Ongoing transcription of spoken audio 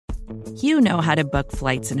You know how to book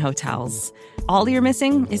flights and hotels. All you're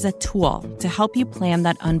missing is a tool to help you plan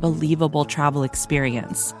that unbelievable travel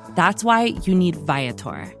experience. That's why you need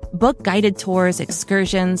Viator. Book guided tours,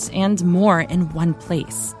 excursions, and more in one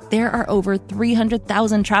place. There are over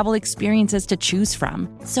 300,000 travel experiences to choose from,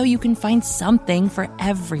 so you can find something for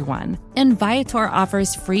everyone. And Viator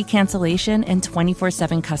offers free cancellation and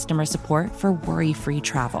 24/7 customer support for worry-free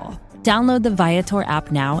travel. Download the Viator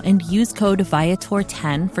app now and use code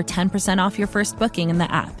Viator10 for 10% off your first booking in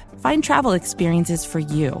the app. Find travel experiences for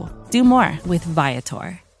you. Do more with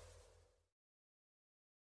Viator.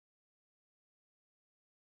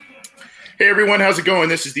 Hey everyone, how's it going?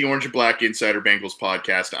 This is the Orange and Black Insider Bengals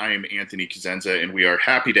podcast. I am Anthony Cosenza, and we are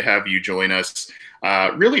happy to have you join us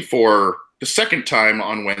really for the second time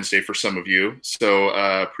on Wednesday for some of you. So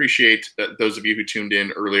appreciate those of you who tuned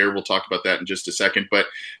in earlier. We'll talk about that in just a second. But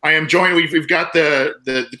I am joined. We've got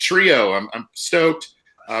the trio. I'm stoked.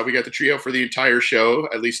 We got the trio for the entire show,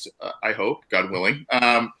 at least I hope, God willing.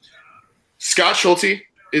 Scott Schulte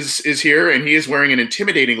is here, and he is wearing an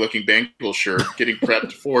intimidating-looking Bengals shirt, getting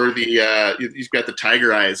prepped for the he's got the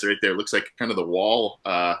tiger eyes right there. It looks like kind of the wall,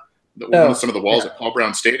 some of the walls at Paul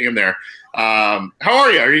Brown Stadium there. How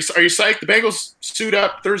are you? Are you psyched? The Bengals suit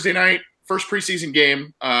up Thursday night, first preseason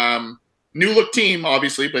game. New look team,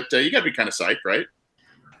 obviously, but you got to be kind of psyched, right?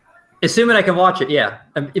 Assuming I can watch it, yeah.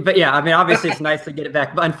 But yeah, I mean, obviously it's nice to get it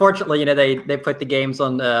back. But unfortunately, they put the games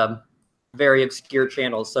on very obscure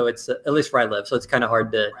channels, so it's at least where I live. So it's kind of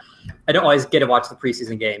hard to. I don't always get to watch the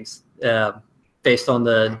preseason games based on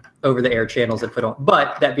the over-the-air channels that put on.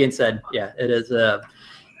 But that being said, yeah, it is.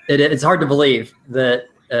 It's hard to believe that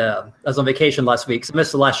I was on vacation last week, so I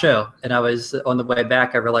missed the last show, and I was on the way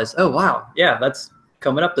back. I realized, oh wow, yeah, that's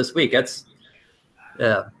coming up this week. That's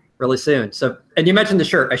really soon. So, and you mentioned the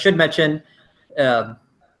shirt. I should mention.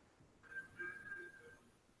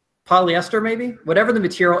 Polyester, maybe whatever the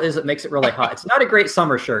material is that makes it really hot. It's not a great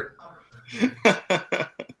summer shirt.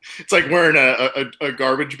 It's like wearing a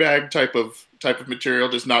garbage bag type of material,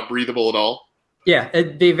 just not breathable at all. Yeah,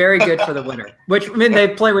 it'd be very good for the winter. Which I mean, they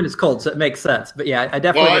play when it's cold, so it makes sense. But yeah, I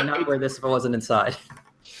definitely would not wear this if I wasn't inside.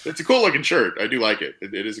 It's a cool looking shirt. I do like it.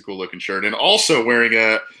 It is a cool looking shirt, and also wearing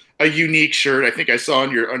a unique shirt. I think I saw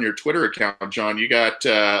on your Twitter account, John. You got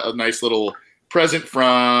a nice little present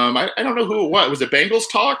from, I don't know who it was. Was it Bengals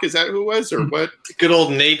Talk? Is that who it was, or what? Good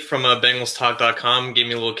old Nate from BengalsTalk.com gave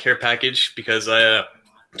me a little care package because I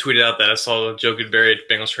tweeted out that I saw Joe Goodberry at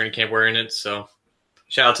Bengals training camp wearing it. So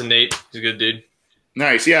shout out to Nate. He's a good dude.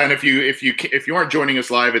 Nice, yeah. And if you aren't joining us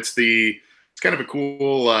live, it's kind of a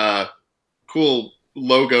cool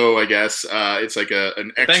logo, I guess. It's like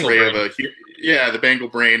an X-ray of the Bengal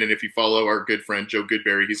brain. And if you follow our good friend Joe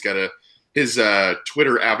Goodberry, he's got his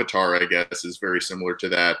Twitter avatar, I guess, is very similar to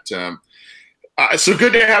that. So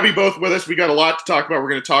good to have you both with us. We got a lot to talk about. We're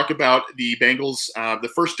going to talk about the Bengals. The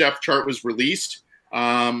first depth chart was released.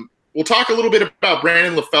 We'll talk a little bit about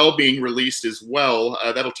Brandon LaFell being released as well.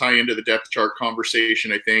 That'll tie into the depth chart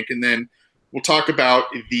conversation, I think. And then we'll talk about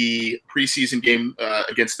the preseason game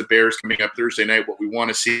against the Bears coming up Thursday night, what we want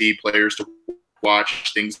to see, players to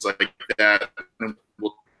watch, things like that. And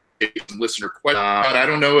we'll take some listener questions. I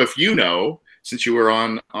don't know if you know, since you were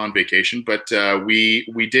on vacation, but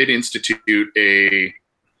we did institute a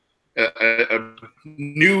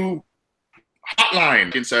new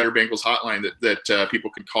hotline, Insider Bengals hotline that people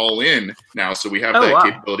can call in now. So we have that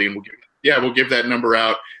capability, and we'll give that number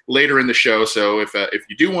out later in the show. So if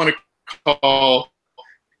you do want to call,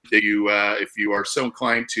 if you are so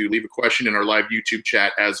inclined to leave a question in our live YouTube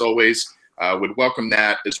chat, as always, would welcome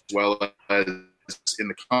that, as well as in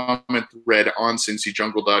the comment thread on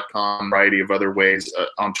cincyjungle.com, a variety of other ways,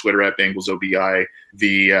 on Twitter at BengalsOBI,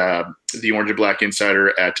 the Orange and Black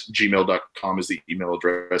Insider at gmail.com is the email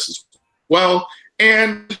address as well.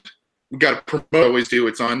 And we got to promote, always do.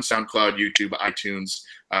 It's on SoundCloud, YouTube, iTunes,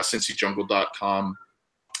 cincyjungle.com,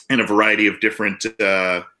 and a variety of different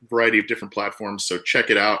platforms. So check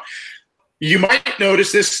it out. You might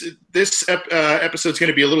notice this episode is going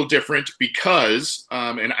to be a little different because,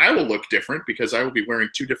 and I will look different because I will be wearing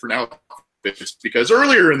two different outfits. Because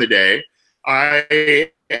earlier in the day, I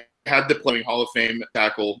had the playing Hall of Fame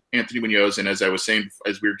tackle Anthony Munoz, and as I was saying,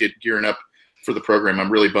 as we were gearing up for the program,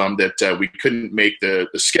 I'm really bummed that we couldn't make the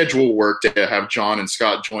schedule work to have John and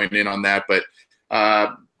Scott join in on that. But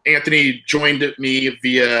Anthony joined me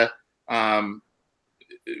via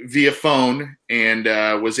phone and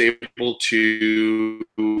was able to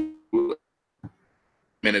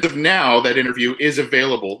minutes of now that interview is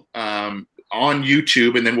available on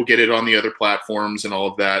YouTube, and then we'll get it on the other platforms and all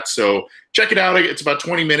of that. So check it out. It's about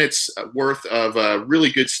 20 minutes worth of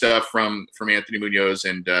really good stuff from Anthony Munoz,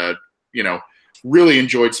 and really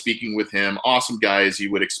enjoyed speaking with him. Awesome guy, as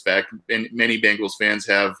you would expect, and many Bengals fans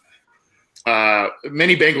have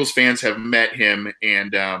met him,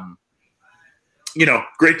 and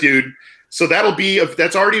great dude. So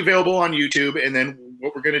that's already available on YouTube, and then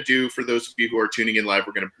what we're going to do for those of you who are tuning in live,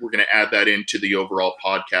 we're going to add that into the overall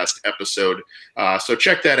podcast episode. So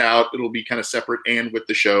check that out. It'll be kind of separate and with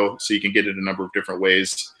the show, so you can get it a number of different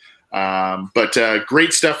ways. But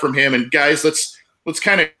great stuff from him. And guys, let's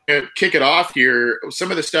kind of kick it off here. Some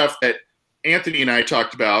of the stuff that Anthony and I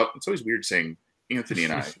talked about. It's always weird saying Anthony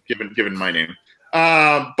and I, given my name.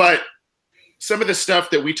 But some of the stuff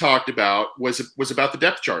that we talked about was about the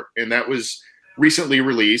depth chart, and that was recently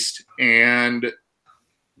released. And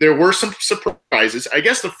there were some surprises. I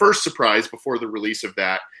guess the first surprise before the release of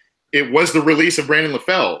that, it was the release of Brandon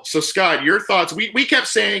LaFell. So Scott, your thoughts? We've been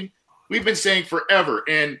saying forever,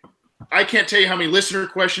 and I can't tell you how many listener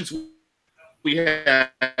questions we had.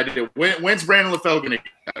 When's Brandon LaFell going to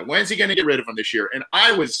get? When's he going to get rid of him this year? And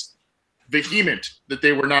I was vehement that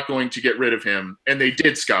they were not going to get rid of him, and they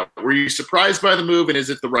did. Scott, were you surprised by the move, and is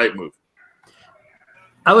it the right move?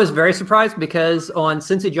 I was very surprised because on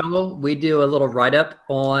Cincy Jungle, we do a little write-up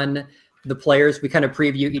on the players. We kind of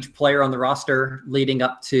preview each player on the roster leading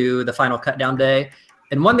up to the final cutdown day.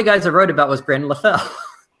 And one of the guys I wrote about was Brandon LaFell.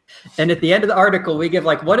 And at the end of the article, we give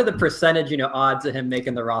what are the percentage, odds of him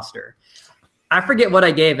making the roster? I forget what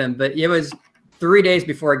I gave him, but it was 3 days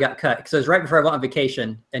before I got cut. So it was right before I went on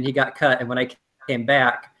vacation, and he got cut. And when I came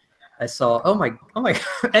back, I saw, oh my.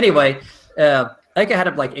 Anyway, I think I had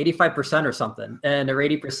him 85% or something, or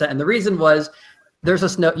 80%. And the reason was there's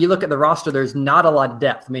just you look at the roster, there's not a lot of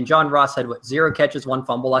depth. I mean, John Ross had 0 catches, 1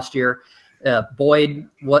 fumble last year. Boyd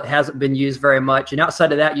hasn't been used very much. And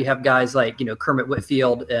outside of that, you have guys like, Kermit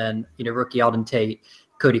Whitfield and, rookie Alden Tate.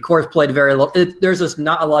 Cody Kors played very little. There's just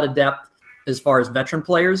not a lot of depth as far as veteran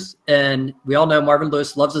players. And we all know Marvin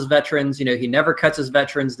Lewis loves his veterans. He never cuts his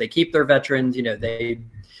veterans. They keep their veterans.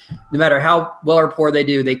 No matter how well or poor they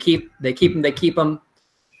do, they keep them.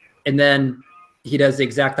 And then he does the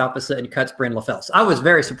exact opposite and cuts Brandon LaFell. So I was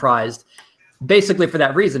very surprised basically for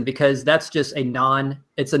that reason, because that's just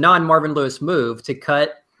it's a non-Marvin Lewis move to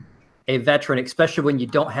cut a veteran, especially when you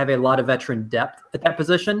don't have a lot of veteran depth at that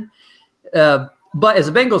position. But as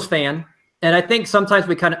a Bengals fan, and I think sometimes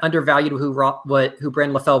we kind of undervalued who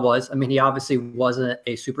Brandon LaFell was. I mean, he obviously wasn't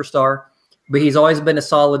a superstar, but he's always been a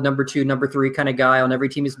solid number 2, number 3 kind of guy on every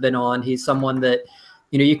team he's been on. He's someone that,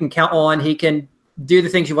 you can count on. He can do the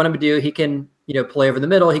things you want him to do. He can, play over the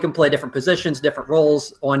middle. He can play different positions, different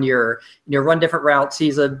roles on your, run different routes.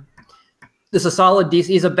 He's a solid,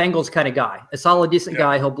 decent, he's a Bengals kind of guy, a solid, decent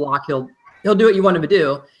guy. He'll block. He'll do what you want him to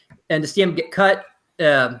do. And to see him get cut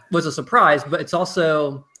was a surprise, but it's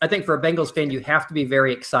also, I think for a Bengals fan, you have to be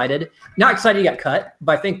very excited. Not excited he got cut,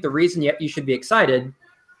 but I think the reason you should be excited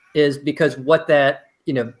is because what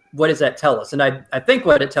does that tell us? And I think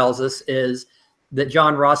what it tells us is that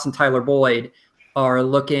John Ross and Tyler Boyd are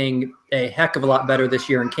looking a heck of a lot better this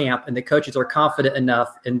year in camp, and the coaches are confident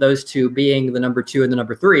enough in those two being the number 2 and the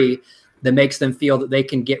number 3 that makes them feel that they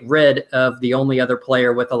can get rid of the only other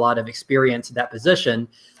player with a lot of experience at that position.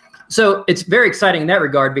 So it's very exciting in that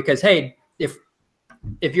regard because, hey, if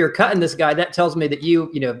you're cutting this guy, that tells me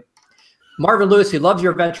that Marvin Lewis, who loves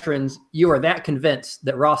your veterans, you are that convinced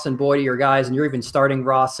that Ross and Boyd are your guys, and you're even starting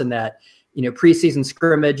Ross in that, preseason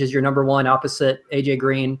scrimmage as your number 1 opposite AJ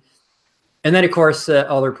Green. And then, of course,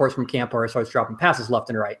 all the reports from camp are starts dropping passes left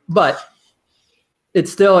and right. But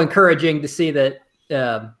it's still encouraging to see that.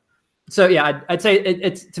 I'd say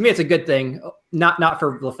it's to me it's a good thing, not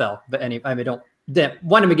for LaFell, but don't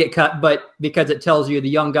want him to get cut, but because it tells you the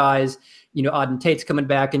young guys, Auden Tate's coming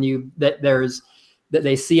back, and that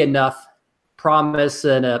they see enough promise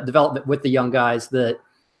and development with the young guys that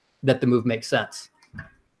the move makes sense.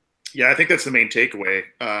 Yeah, I think that's the main takeaway,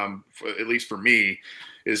 at least for me,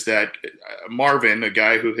 is that Marvin, a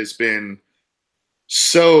guy who has been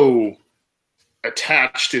so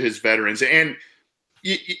attached to his veterans, and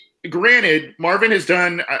granted, Marvin has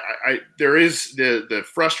done. There is the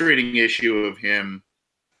frustrating issue of him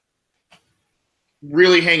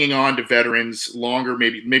really hanging on to veterans longer,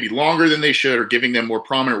 maybe longer than they should, or giving them more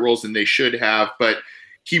prominent roles than they should have. But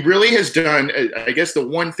he really has done, I guess, the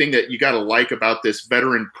one thing that you got to like about this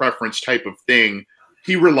veteran preference type of thing.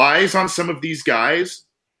 He relies on some of these guys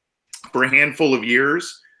for a handful of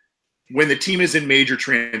years when the team is in major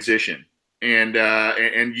transition. And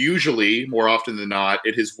usually, more often than not,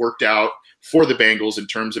 it has worked out for the Bengals in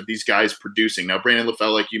terms of these guys producing. Now, Brandon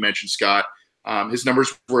LaFell, like you mentioned, Scott, His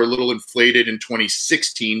numbers were a little inflated in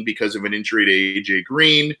 2016 because of an injury to AJ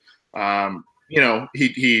Green.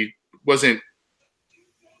 He wasn't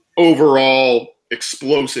overall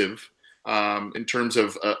explosive in terms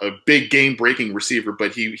of a big game-breaking receiver,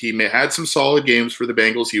 but he had some solid games for the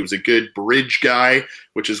Bengals. He was a good bridge guy,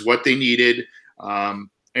 which is what they needed.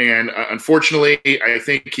 And unfortunately, I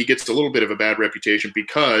think he gets a little bit of a bad reputation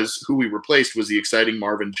because who we replaced was the exciting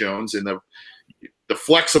Marvin Jones and the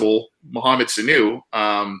flexible Mohamed Sanu.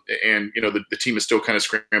 The team is still kind of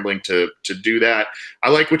scrambling to do that. I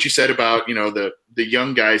like what you said about, the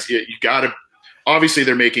young guys. You got to, obviously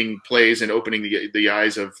they're making plays and opening the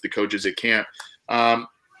eyes of the coaches at camp.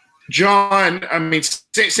 John, I mean,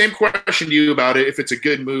 same question to you about it, if it's a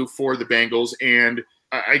good move for the Bengals. And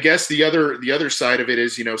I guess the other side of it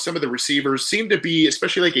is, some of the receivers seem to be,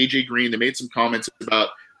 especially like AJ Green, they made some comments about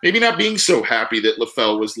maybe not being so happy that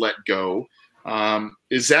LaFell was let go.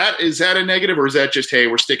 Is that a negative, or is that just, hey,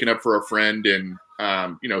 we're sticking up for our friend and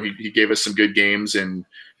he gave us some good games and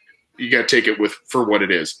you got to take it for what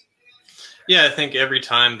it is? Yeah, I think every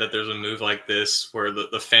time that there's a move like this where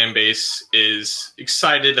the fan base is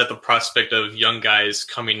excited at the prospect of young guys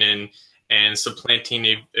coming in and supplanting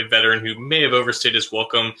a veteran who may have overstayed his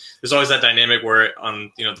welcome, there's always that dynamic where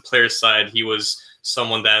on the player's side, he was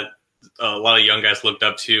someone that a lot of young guys looked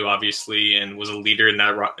up to, obviously, and was a leader in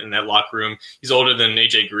that locker room. He's older than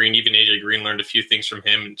AJ Green. Even AJ Green learned a few things from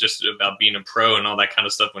him just about being a pro and all that kind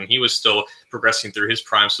of stuff when he was still progressing through his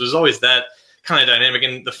prime. So there's always that kind of dynamic,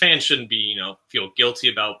 and the fans shouldn't be, feel guilty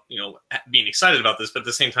about, being excited about this. But at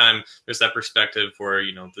the same time, there's that perspective where,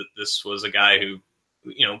 this was a guy who,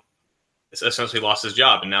 essentially lost his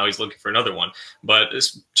job and now he's looking for another one. But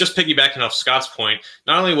it's just piggybacking off Scott's point,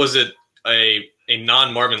 not only was it a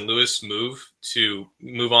non-Marvin Lewis move to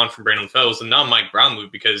move on from Brandon LaFell, it was a non-Mike Brown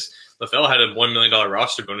move because LaFell had a $1 million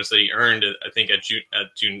roster bonus that he earned, I think, at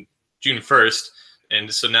June 1st.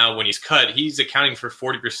 And so now when he's cut, he's accounting for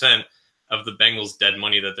 40% of the Bengals' dead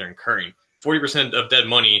money that they're incurring. 40% of dead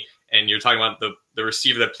money, and you're talking about the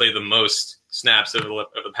receiver that played the most snaps over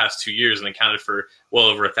the past 2 years and accounted for well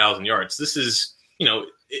over 1,000 yards. This is,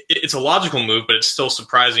 it's a logical move, but it's still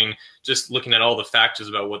surprising just looking at all the factors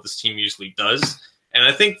about what this team usually does. And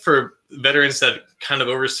I think for veterans that kind of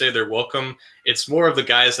overstay their welcome, it's more of the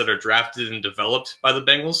guys that are drafted and developed by the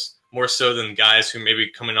Bengals, more so than guys who may be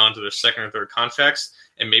coming on to their second or third contracts.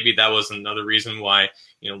 And maybe that was another reason why,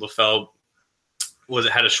 LaFell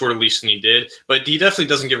had a shorter leash than he did. But he definitely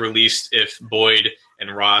doesn't get released if Boyd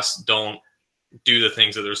and Ross don't do the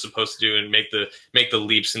things that they're supposed to do and make the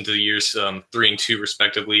leaps into years 3 and 2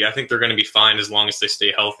 respectively. I think they're going to be fine as long as they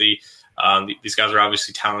stay healthy. These guys are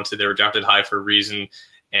obviously talented. They were drafted high for a reason,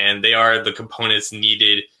 and they are the components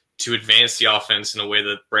needed to advance the offense in a way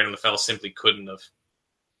that Brandon LaFell simply couldn't have.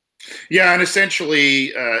 Yeah, and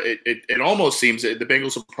essentially it almost seems that the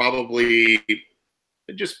Bengals will probably,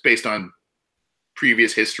 just based on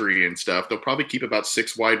previous history and stuff, they'll probably keep about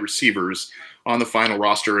 6 wide receivers on the final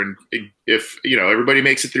roster. And if, everybody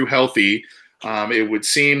makes it through healthy, it would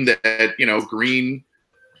seem that,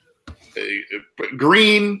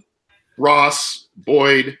 Green, Ross,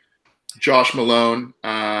 Boyd, Josh Malone,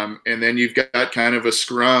 and then you've got kind of a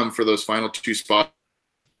scrum for those final 2 spots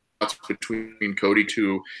between Cody,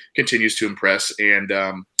 who continues to impress, and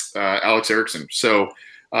Alex Erickson. So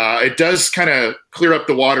it does kind of clear up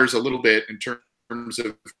the waters a little bit in terms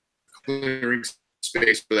of clearing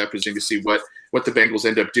space for that position to see what the Bengals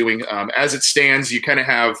end up doing. As it stands, you kind of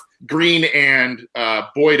have Green and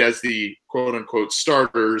Boyd as the quote-unquote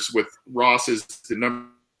starters, with Ross as the number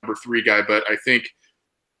 3 guy. But I think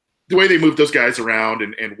the way they move those guys around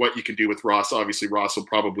and what you can do with Ross, obviously Ross will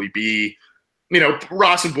probably be,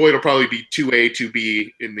 Ross and Boyd will probably be 2A,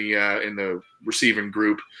 2B in the receiving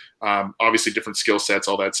group. Obviously different skill sets,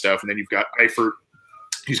 all that stuff. And then you've got Eifert,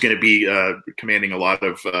 who's going to be commanding a lot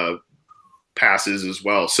of passes as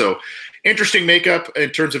well. So interesting makeup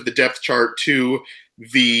in terms of the depth chart to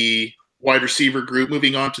the wide receiver group.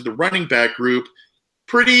 Moving on to the running back group,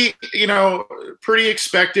 pretty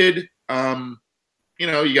expected. You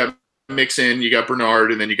got Mixon, you got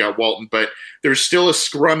Bernard, and then you got Walton, but there's still a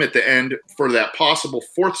scrum at the end for that possible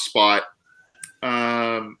 4th spot.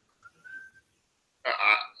 I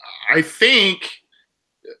think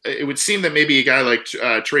it would seem that maybe a guy like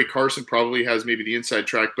Trey Carson probably has maybe the inside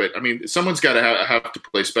track, but I mean, someone's got to have to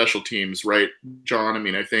play special teams, right, John? I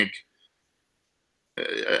mean, I think.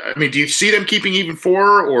 Do you see them keeping even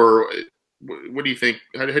 4, or what do you think?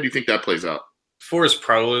 How do you think that plays out? 4 is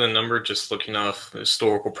probably the number, just looking off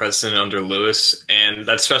historical precedent under Lewis. And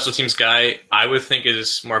that special teams guy, I would think,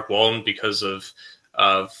 is Mark Walton because of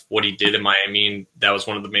of what he did in Miami. And that was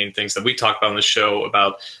one of the main things that we talked about on the show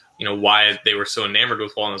about, why they were so enamored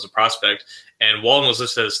with Walton as a prospect. And Walton was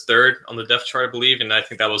listed as third on the depth chart, I believe. And I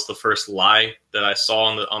think that was the first lie that I saw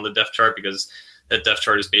on the depth chart, because that depth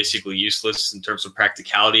chart is basically useless in terms of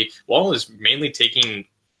practicality. Walton is mainly taking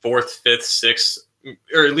 4th, 5th, 6th,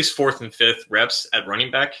 or at least 4th and 5th reps at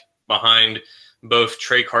running back behind both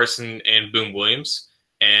Trey Carson and Boom Williams.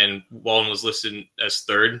 And Walton was listed as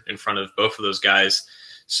third in front of both of those guys.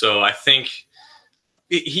 So I think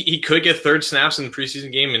he could get third snaps in the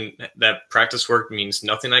preseason game, and that practice work means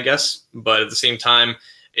nothing, I guess. But at the same time,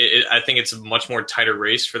 I think it's a much more tighter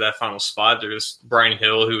race for that final spot. There's Brian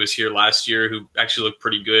Hill, who was here last year, who actually looked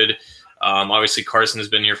pretty good. Obviously, Carson has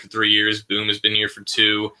been here for 3 years. Boom has been here for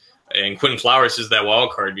 2. And Quentin Flowers is that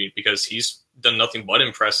wild card because he's done nothing but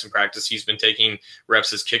impress in practice. He's been taking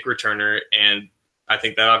reps as kick returner, and I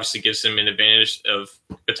think that obviously gives him an advantage of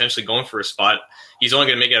potentially going for a spot. He's only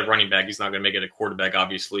going to make it at running back. He's not going to make it at quarterback,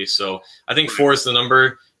 obviously. So I think 4 is the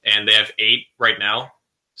number, and they have 8 right now.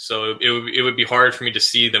 So it would be hard for me to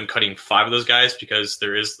see them cutting 5 of those guys, because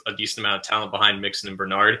there is a decent amount of talent behind Mixon and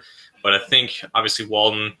Bernard. But I think obviously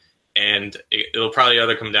Walton, and it'll probably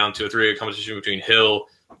either come down to a 3-way competition between Hill,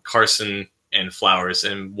 Carson, and Flowers.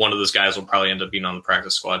 And one of those guys will probably end up being on the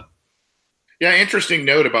practice squad. Yeah, interesting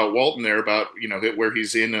note about Walton there about, where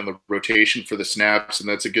he's in on the rotation for the snaps, and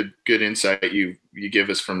that's a good insight you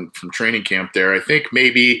give us from training camp there. I think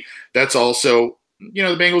maybe that's also, the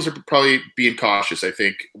Bengals are probably being cautious. I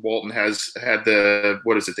think Walton has had the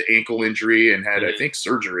ankle injury and had, I think,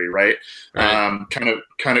 surgery, right? Kind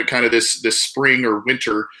of this spring or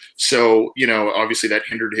winter. So, obviously that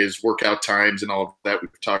hindered his workout times and all of that.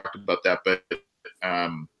 We've talked about that, but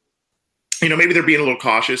maybe they're being a little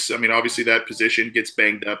cautious. I mean, obviously that position gets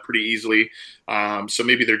banged up pretty easily. So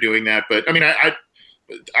maybe they're doing that. But, I mean,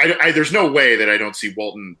 I there's no way that I don't see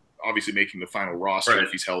Walton obviously making the final roster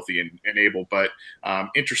if he's healthy and able. But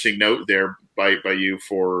interesting note there by you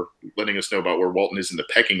for letting us know about where Walton is in the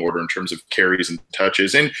pecking order in terms of carries and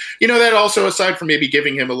touches. And, that also, aside from maybe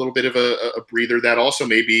giving him a little bit of a breather, that also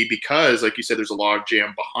may be because, like you said, there's a log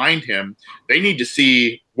jam behind him. They need to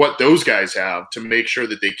see what those guys have to make sure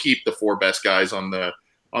that they keep the 4 best guys on the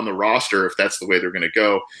roster, if that's the way they're going to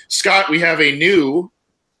go. Scott, we have a new,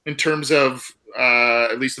 in terms of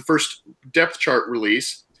at least the first depth chart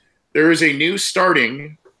release, there is a new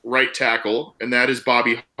starting right tackle, and that is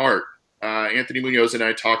Bobby Hart. Anthony Munoz and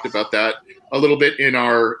I talked about that a little bit in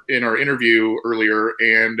our interview earlier,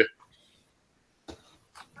 and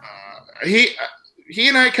he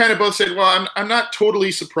and I kind of both said, well, I'm not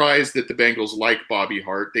totally surprised that the Bengals like Bobby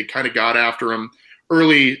Hart. They kind of got after him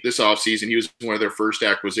early this offseason. He was one of their first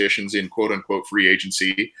acquisitions in quote-unquote free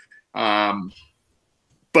agency.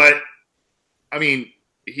 But, I mean,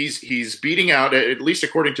 he's beating out, at least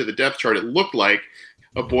according to the depth chart, it looked like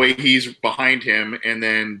a boy he's behind him. And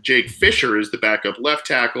then Jake Fisher is the backup left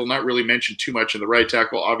tackle, not really mentioned too much in the right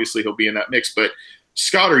tackle. Obviously, he'll be in that mix. But,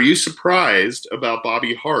 Scott, are you surprised about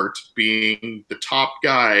Bobby Hart being the top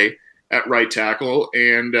guy at right tackle?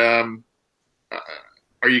 And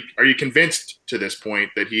are you convinced to this point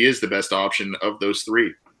that he is the best option of those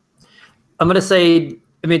 3? I'm going to say,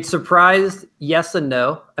 surprised, yes and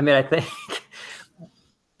no. I think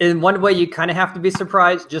in one way you kind of have to be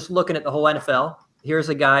surprised just looking at the whole NFL. Here's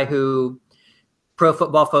a guy who Pro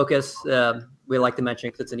Football Focus, we like to mention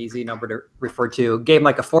because it's an easy number to refer to, gave him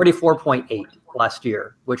like a 44.8 last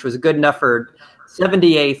year, which was good enough for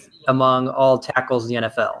 78th among all tackles in the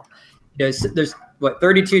NFL. There's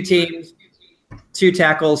 32 teams, 2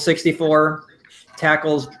 tackles, 64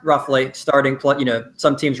 tackles roughly starting.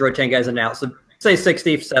 Some teams rotate guys in and out. So say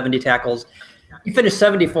 60, 70 tackles. You finish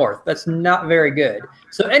 74th. That's not very good.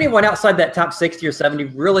 So anyone outside that top 60 or 70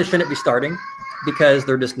 really shouldn't be starting because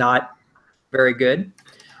they're just not very good.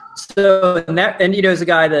 So, as a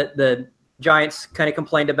guy that the Giants kind of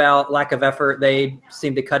complained about lack of effort. They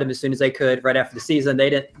seemed to cut him as soon as they could right after the season. They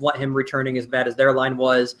didn't want him returning as bad as their line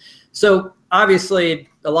was. So obviously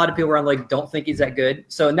a lot of people around the league don't think he's that good.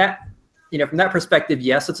 So in that, from that perspective,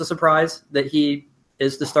 yes, it's a surprise that he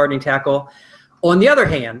is the starting tackle. On the other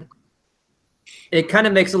hand, it kind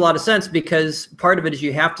of makes a lot of sense because part of it is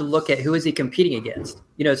you have to look at who is he competing against.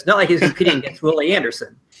 It's not like he's competing against Willie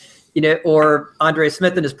Anderson, or Andre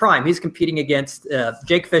Smith in his prime. He's competing against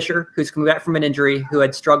Jake Fisher, who's coming back from an injury, who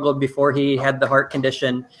had struggled before he had the heart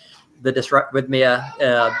condition, the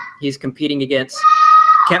dysrhythmia. He's competing against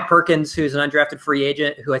Kent Perkins, who's an undrafted free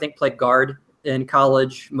agent, who I think played guard in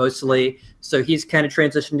college mostly. So he's kind of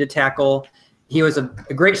transitioned to tackle. He was a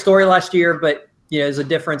great story last year, but there's a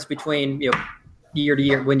difference between year to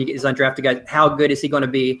year when you get these undrafted guys. How good is he going to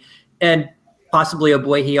be? And possibly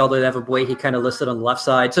Ogbuehi, although they have Ogbuehi kind of listed on the left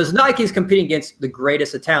side. So it's not like he's competing against the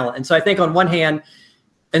greatest of talent. And so I think on one hand,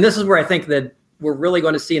 and this is where I think that we're really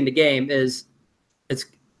going to see in the game is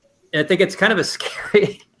I think it's kind of a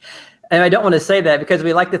scary, and I don't want to say that because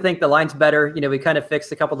we like to think the line's better. We kind of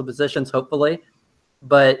fixed a couple of the positions, hopefully.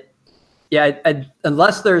 But yeah,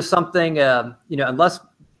 unless there's something, unless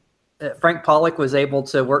Frank Pollock was able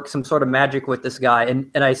to work some sort of magic with this guy, and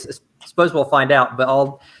I suppose we'll find out. But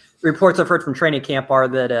all reports I've heard from training camp are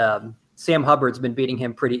that Sam Hubbard's been beating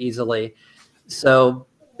him pretty easily. So,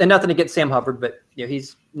 and nothing against Sam Hubbard, but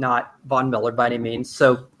he's not Von Miller by any means.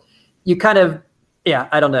 So you kind of,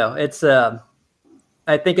 I don't know. It's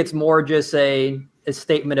I think it's more just a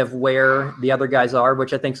statement of where the other guys are,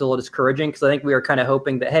 which I think is a little discouraging because I think we were kind of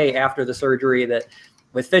hoping that, hey, after the surgery that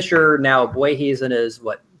with Fisher, now Ogbuehi's in his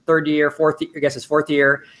fourth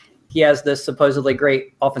year. He has this supposedly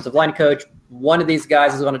great offensive line coach. One of these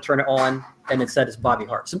guys is going to turn it on, and instead it's Bobby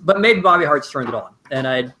Hart. So, but maybe Bobby Hart's turned it on. And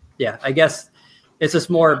I guess it's just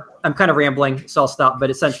more, I'm kind of rambling, so I'll stop. But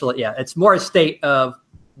essentially, it's more a state of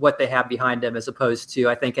what they have behind him as opposed to,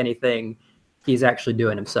 I think, anything he's actually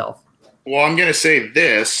doing himself. Well, I'm going to say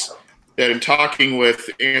this, that in talking with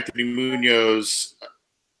Anthony Munoz,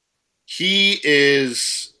 he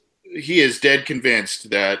is dead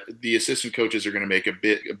convinced that the assistant coaches are going to make a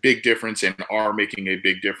big difference and are making a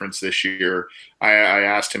big difference this year. I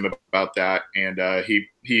asked him about that, and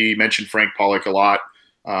he mentioned Frank Pollock a lot,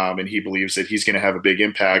 and he believes that he's going to have a big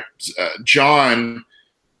impact. John,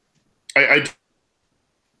 I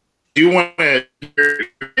do want to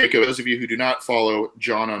those of you who do not follow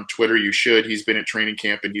John on Twitter, you should. He's been at training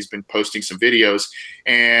camp and he's been posting some videos.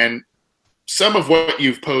 And some of what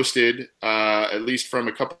you've posted, at least from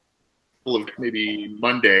a couple of maybe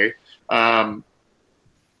Monday, Sam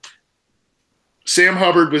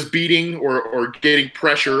Hubbard was beating or getting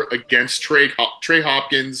pressure against Trey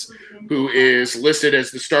Hopkins, who is listed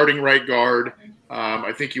as the starting right guard.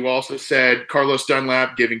 I think you also said Carlos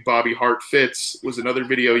Dunlap giving Bobby Hart fits was another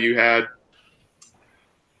video you had.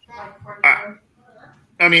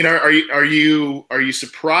 I mean, are you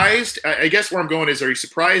surprised? I guess where I'm going is, are you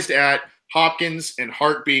surprised at Hopkins and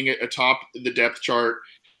Hart being atop the depth chart?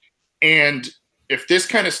 And if this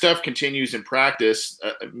kind of stuff continues in practice,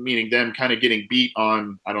 meaning them kind of getting beat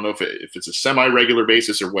on, I don't know if it's a semi-regular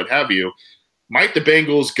basis or what have you, might the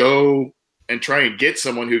Bengals go and try and get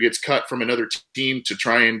someone who gets cut from another team to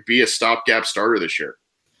try and be a stopgap starter this year?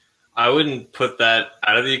 I wouldn't put that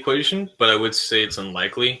out of the equation, but I would say it's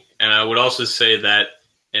unlikely. And I would also say that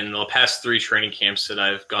in the past 3 training camps that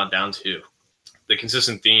I've gone down to, the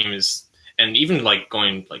consistent theme is, and even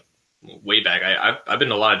going way back, I've been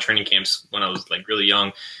to a lot of training camps when I was really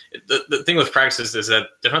young. The thing with practices is that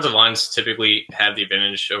defensive lines typically have the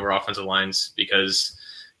advantage over offensive lines because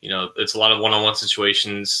it's a lot of one-on-one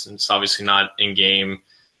situations. It's obviously not in game.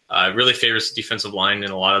 It really favors the defensive line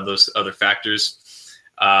and a lot of those other factors.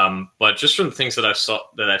 But just from the things that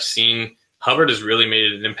I've seen, Hubbard has really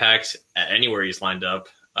made an impact at anywhere he's lined up.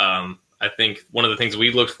 I think one of the things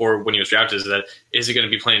we looked for when he was drafted is that, is he going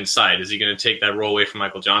to be playing inside? Is he going to take that role away from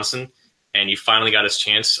Michael Johnson? And he finally got his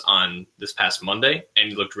chance on this past Monday, and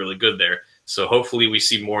he looked really good there. So hopefully we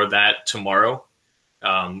see more of that tomorrow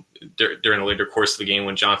during the later course of the game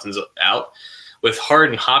when Johnson's out. With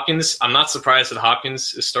Hart and Hopkins, I'm not surprised that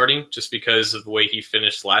Hopkins is starting just because of the way he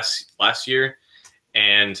finished last year.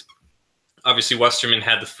 And obviously Westerman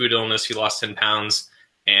had the food illness. He lost 10 pounds,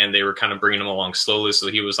 and they were kind of bringing him along slowly. So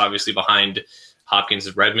he was obviously behind Hopkins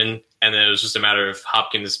and Redmond. And then it was just a matter of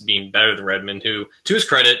Hopkins being better than Redmond, who, to his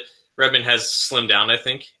credit, Redmond has slimmed down, I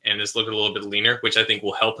think, and is looking a little bit leaner, which I think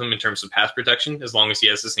will help him in terms of pass protection as long as he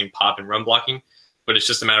has the same pop and run blocking. But it's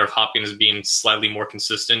just a matter of Hopkins being slightly more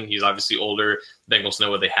consistent. He's obviously older. The Bengals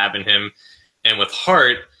know what they have in him. And with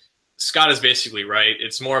Hart, Scott is basically right.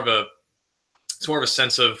 It's more of a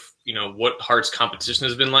sense of, what Hart's competition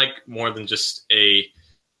has been like, more than just a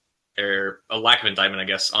lack of indictment, I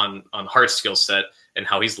guess, on Hart's skill set and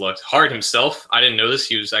how he's looked. Hart himself, I didn't know this.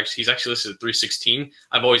 He's actually listed at 316.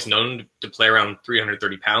 I've always known him to play around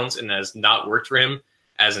 330 pounds, and that has not worked for him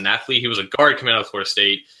as an athlete. He was a guard coming out of Florida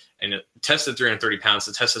State and it tested 330 pounds.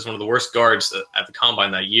 It tested as one of the worst guards at the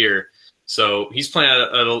combine that year. So he's playing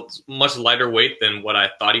at a much lighter weight than what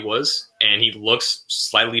I thought he was, and he looks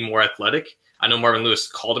slightly more athletic. I know Marvin Lewis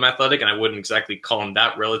called him athletic, and I wouldn't exactly call him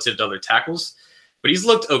that relative to other tackles, but he's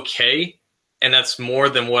looked okay, and that's more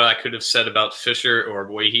than what I could have said about Fisher or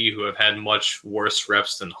Ogbuehi, who have had much worse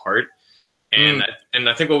reps than Hart. And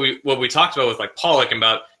I think what we talked about with Pollock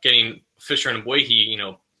about getting Fisher and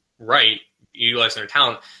Ogbuehi, right, utilizing their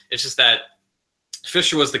talent, it's just that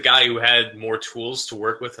Fisher was the guy who had more tools to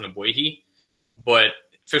work with than Ogbuehi. but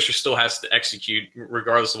Fisher still has to execute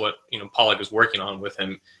regardless of what, Pollock is working on with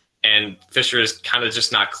him. And Fisher is kind of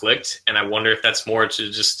just not clicked. And I wonder if that's more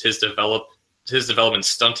to just his development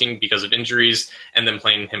stunting because of injuries, and then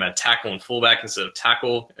playing him at tackle and fullback instead of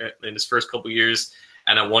tackle in his first couple years.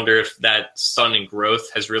 And I wonder if that stunting growth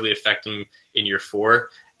has really affected him in year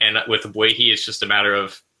 4. And with Boyehi, it's just a matter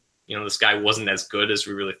of, this guy wasn't as good as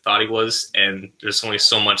we really thought he was. And there's only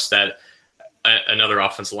so much that another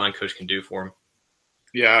offensive line coach can do for him.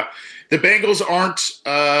 Yeah, the Bengals aren't.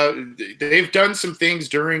 They've done some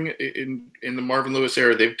things in the Marvin Lewis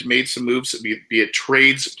era. They've made some moves, be it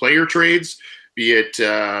trades, player trades, be it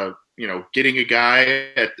getting a guy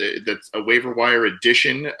that's a waiver wire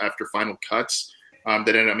addition after final cuts.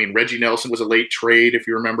 Reggie Nelson was a late trade, if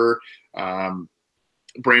you remember.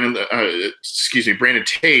 Brandon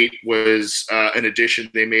Tate was an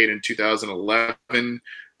addition they made in 2011.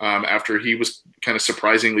 After he was kind of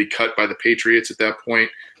surprisingly cut by the Patriots at that point.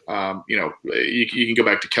 You can go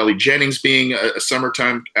back to Kelly Jennings being a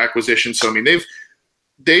summertime acquisition. So,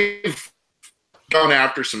 they've gone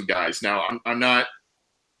after some guys. Now, I'm not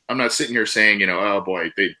sitting here saying, oh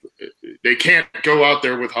boy, they can't go out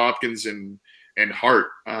there with Hopkins and Hart.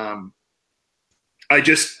 I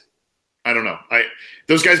don't know.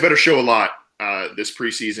 Those guys better show a lot this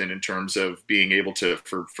preseason in terms of being able to,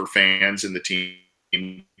 for fans and the team,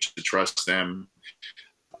 to trust them.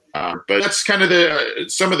 But that's kind of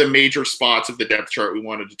some of the major spots of the depth chart we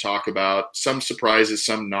wanted to talk about. Some surprises,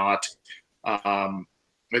 some not. I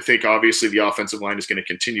think obviously the offensive line is going to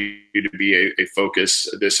continue to be a focus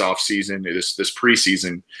this offseason, this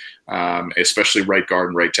preseason, especially right guard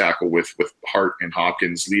and right tackle with Hart and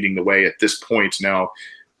Hopkins leading the way at this point. Now,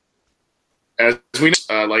 as we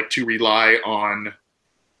like to rely on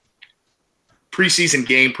preseason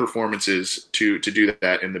game performances to do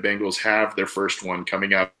that, and the Bengals have their first one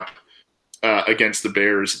coming up against the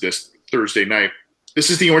Bears this Thursday night. This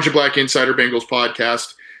is the Orange and Black Insider Bengals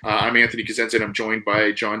podcast. I'm Anthony Cosenza, and I'm joined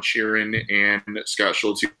by John Sheeran and Scott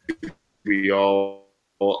Schultz. We all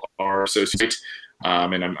are associates,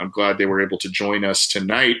 and I'm glad they were able to join us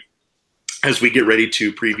tonight as we get ready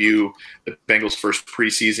to preview the Bengals' first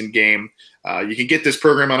preseason game. You can get this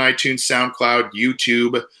program on iTunes, SoundCloud,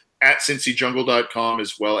 YouTube, at CincyJungle.com,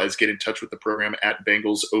 as well as get in touch with the program at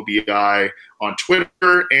BengalsOBI on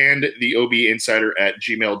Twitter and the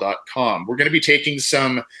OBInsider@gmail.com. We're going to be taking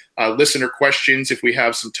some listener questions if we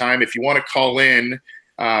have some time. If you want to call in,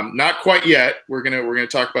 not quite yet. We're gonna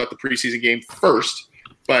talk about the preseason game first.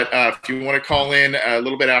 But if you want to call in a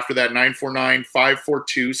little bit after that,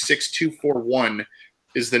 949-542-6241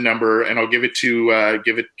 is the number, and I'll give it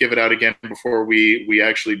out again before we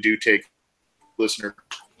actually do take listener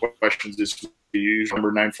questions. This usual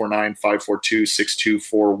number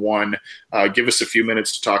 949-542-6241. Give us a few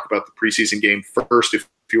minutes to talk about the preseason game first if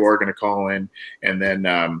you are going to call in, and then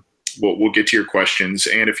we'll get to your questions.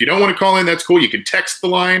 And if you don't want to call in, that's cool. You can text the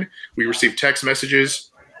line. We receive text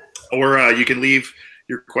messages, or you can leave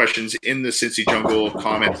your questions in the Cincy Jungle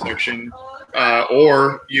comment section,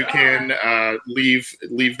 or you can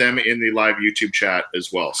leave them in the live YouTube chat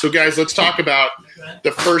as well. So, guys, let's talk about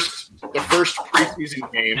the first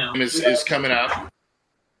preseason game is coming up,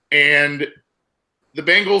 and the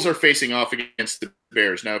Bengals are facing off against the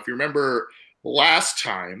Bears. Now, if you remember last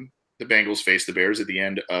time the Bengals faced the Bears at the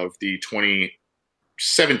end of the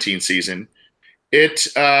 2017 season, it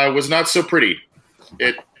was not so pretty.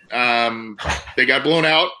 They got blown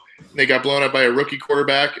out. They got blown out by a rookie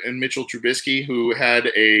quarterback and Mitchell Trubisky, who had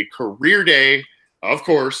a career day, of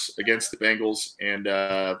course, against the Bengals. And,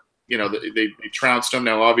 they trounced them.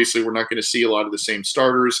 Now, obviously, we're not going to see a lot of the same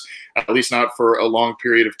starters, at least not for a long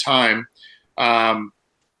period of time.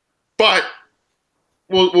 But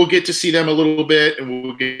we'll get to see them a little bit, and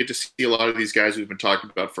we'll get to see a lot of these guys we've been talking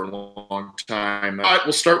about for a long time.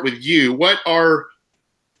 We'll start with you. What are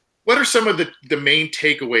some of the main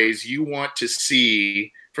takeaways you want to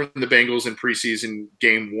see from the Bengals in preseason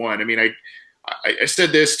game one? I mean, I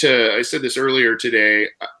said this earlier today.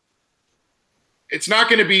 It's not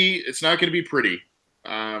going to be pretty.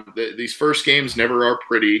 These first games never are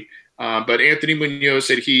pretty. But Anthony Munoz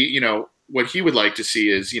said what he would like to see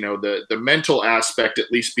is the mental aspect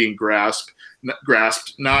at least being grasped,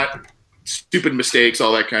 not stupid mistakes,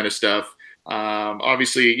 all that kind of stuff.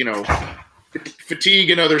 Obviously, fatigue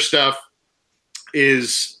and other stuff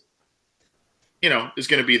is going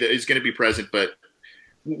to be present. But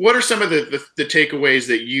what are some of the takeaways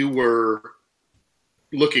that you were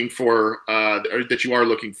looking for, or that you are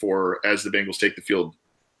looking for as the Bengals take the field?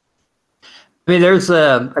 I mean, there's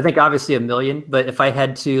I think obviously a million, but if I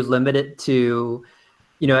had to limit it to,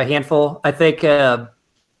 a handful, I think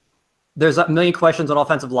there's a million questions on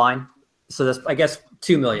offensive line. So that's, I guess,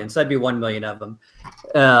 2 million. So that'd be 1 million of them.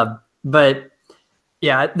 But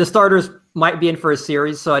yeah, the starters might be in for a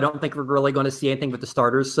series. So I don't think we're really going to see anything with the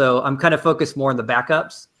starters. So I'm kind of focused more on the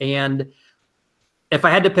backups. And if I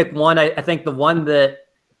had to pick one, I think the one that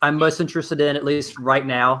I'm most interested in, at least right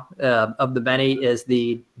now, of the many, is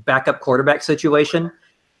the backup quarterback situation,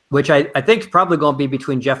 which I think is probably going to be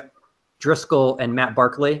between Jeff Driscoll and Matt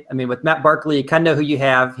Barkley. I mean, with Matt Barkley, you kind of know who you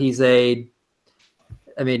have. His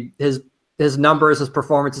numbers, his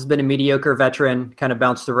performance has been a mediocre veteran, kind of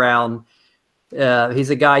bounced around. He's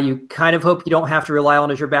a guy you kind of hope you don't have to rely on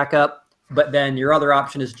as your backup. But then your other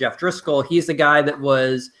option is Jeff Driscoll. He's the guy that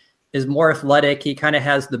is more athletic. He kind of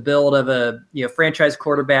has the build of a franchise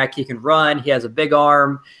quarterback. He can run. He has a big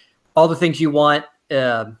arm. All the things you want.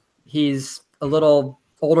 He's a little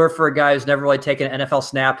older for a guy who's never really taken an NFL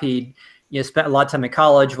snap. He spent a lot of time in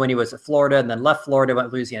college when he was at Florida, and then left Florida, went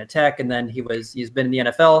to Louisiana Tech, and then he's been in the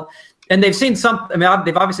NFL. And they've seen something. I mean,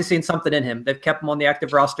 they've obviously seen something in him. They've kept him on the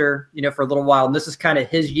active roster, for a little while. And this is kind of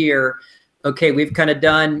his year. Okay, we've kind of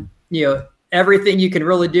done, everything you can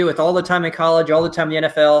really do with all the time in college, all the time in the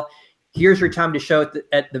NFL. Here's your time to show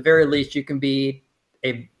at the very least you can be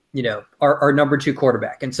our number 2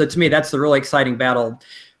 quarterback. And so to me, that's the really exciting battle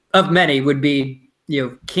of many would be,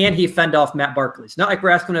 can he fend off Matt Barkley? It's not like we're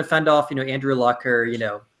asking him to fend off, Andrew Luck or,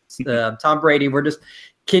 Tom Brady. We're just,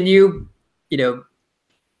 can you,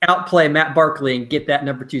 outplay Matt Barkley and get that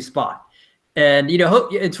number 2 spot? And,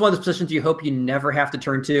 it's one of those positions you hope you never have to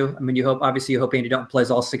turn to. I mean, you hope Andy Dalton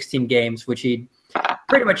plays all 16 games, which he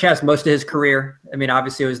pretty much has most of his career. I mean,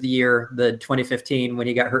 obviously it was the 2015 when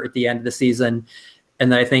he got hurt at the end of the season.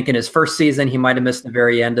 And then I think in his first season, he might've missed the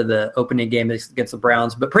very end of the opening game against the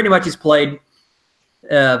Browns, but pretty much he's played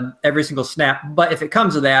every single snap. But if it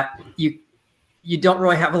comes to that, you don't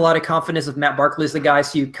really have a lot of confidence if Matt Barkley is the guy.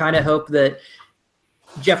 So you kind of hope that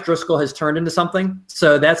Jeff Driscoll has turned into something.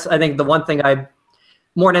 So that's, I think, the one thing I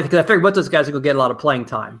figured both those guys are going to get a lot of playing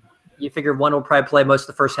time. You figure one will probably play most of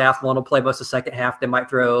the first half, one will play most of the second half. They might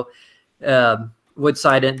throw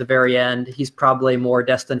Woodside in at the very end. He's probably more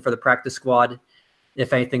destined for the practice squad,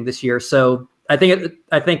 if anything, this year. So I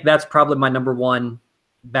think that's probably my number one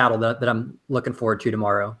battle that I'm looking forward to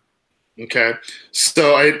tomorrow. Okay.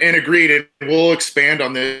 So and agreed. And we'll expand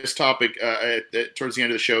on this topic towards the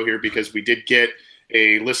end of the show here, because we did get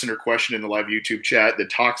a listener question in the live YouTube chat that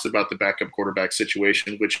talks about the backup quarterback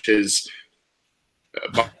situation, which is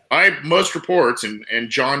by most reports, and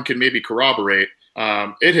John can maybe corroborate,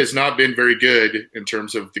 it has not been very good in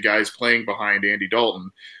terms of the guys playing behind Andy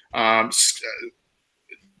Dalton.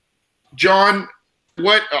 John,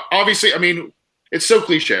 obviously, I mean, it's so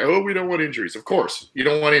cliche. Oh, we don't want injuries. Of course, you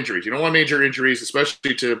don't want injuries. You don't want major injuries,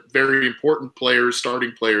 especially to very important players,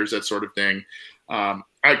 starting players, that sort of thing.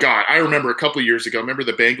 I remember a couple of years ago, remember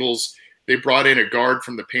the Bengals, they brought in a guard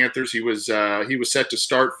from the Panthers. He was set to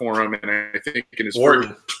start for them, and I think in his first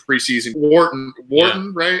preseason, Wharton, yeah.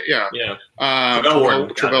 Right? Yeah. Yeah.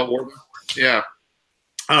 Travell Wharton. Yeah.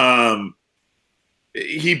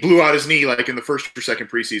 He blew out his knee like in the first or second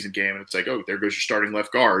preseason game, and it's like, oh, there goes your starting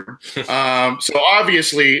left guard. So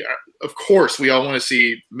obviously, of course, we all want to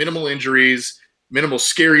see minimal injuries, minimal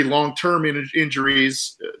scary long-term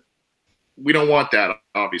injuries. We don't want that,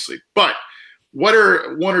 obviously. But what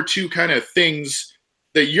are one or two kind of things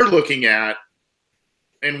that you're looking at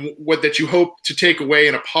and what that you hope to take away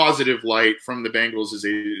in a positive light from the Bengals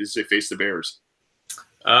as they face the Bears?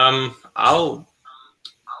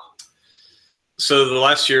 So the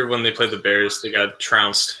last year when they played the Bears, they got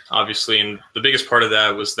trounced, obviously, and the biggest part of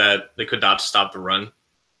that was that they could not stop the run.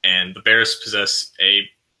 And the Bears possess a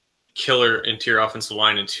killer interior offensive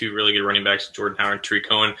line and two really good running backs, Jordan Howard and Tariq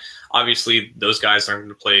Cohen. Obviously, those guys aren't going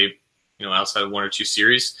to play, outside of one or two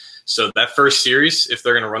series. So that first series, if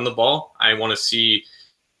they're going to run the ball, I want to see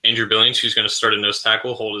Andrew Billings, who's going to start a nose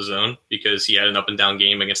tackle, hold his own because he had an up-and-down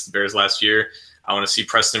game against the Bears last year. I want to see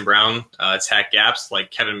Preston Brown attack gaps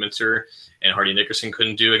like Kevin Minter and Hardy Nickerson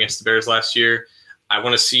couldn't do against the Bears last year. I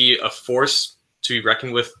want to see a force to be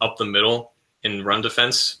reckoned with up the middle in run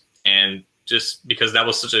defense, and just because that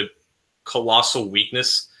was such a colossal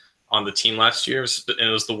weakness on the team last year, and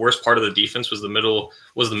it was the worst part of the defense was the middle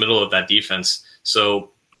of that defense.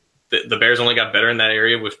 So the Bears only got better in that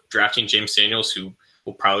area with drafting James Daniels, who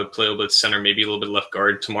will probably play a little bit center, maybe a little bit left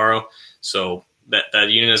guard tomorrow. So that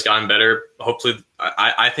unit has gotten better. Hopefully,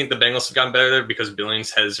 I think the Bengals have gotten better there because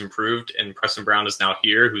Billings has improved and Preston Brown is now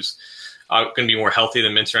here, who's going to be more healthy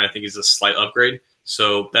than Minter, and I think he's a slight upgrade.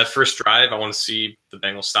 So that first drive, I want to see the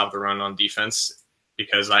Bengals stop the run on defense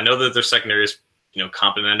because I know that their secondary is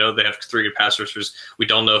competent. I know they have 3 good pass rushers. We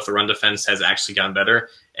don't know if the run defense has actually gotten better,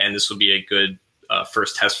 and this will be a good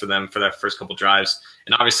first test for them for that first couple drives.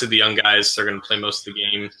 And obviously the young guys are going to play most of the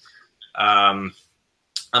game.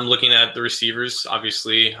 I'm looking at the receivers.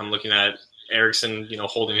 Obviously, I'm looking at Erickson,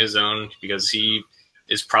 holding his own because he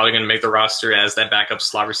is probably going to make the roster as that backup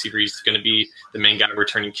slot receiver. He's going to be the main guy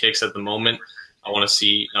returning kicks at the moment. I want to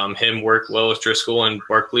see him work well with Driscoll and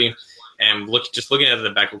Barkley. And looking at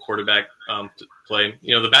the backup quarterback play,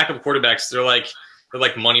 the backup quarterbacks, they're like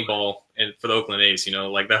Moneyball and for the Oakland A's.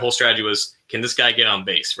 Like that whole strategy was, can this guy get on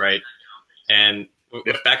base, right? And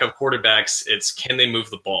with backup quarterbacks, it's can they move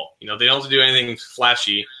the ball? They don't have to do anything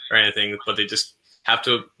flashy or anything, but they just have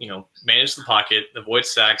to, manage the pocket, avoid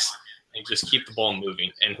sacks, and just keep the ball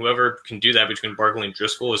moving. And whoever can do that between Barkley and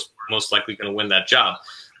Driscoll is most likely going to win that job.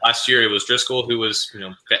 Last year, it was Driscoll who was,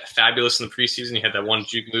 fabulous in the preseason. He had that one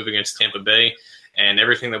juke move against Tampa Bay, and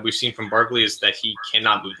everything that we've seen from Barkley is that he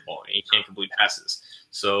cannot move the ball and he can't complete passes.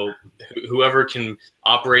 So whoever can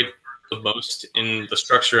operate the most in the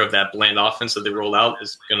structure of that bland offense that they roll out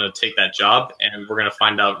is going to take that job, and we're going to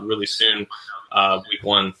find out really soon, week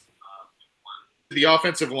 1. The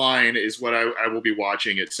offensive line is what I will be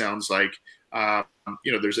watching. It sounds like,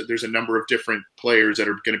 there's a number of different players that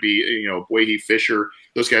are going to be, Boyhe, Fisher.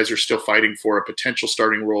 Those guys are still fighting for a potential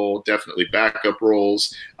starting role, definitely backup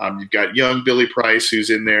roles. You've got young Billy Price who's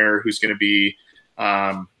in there, who's going to be,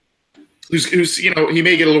 who's he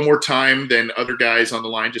may get a little more time than other guys on the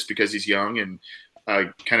line just because he's young and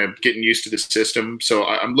kind of getting used to the system. So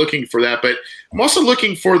I'm looking for that, but I'm also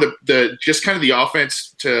looking for the just kind of the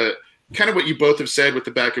offense to kind of what you both have said with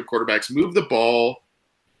the backup quarterbacks, move the ball,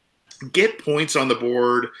 get points on the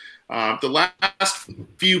board. The last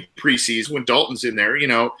few preseasons when Dalton's in there,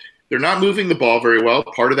 they're not moving the ball very well.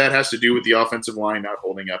 Part of that has to do with the offensive line not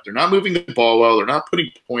holding up. They're not moving the ball well. They're not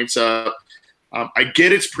putting points up. I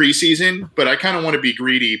get it's preseason, but I kind of want to be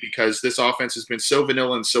greedy because this offense has been so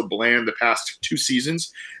vanilla and so bland the past 2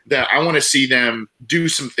 seasons that I want to see them do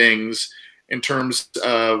some things in terms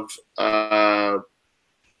of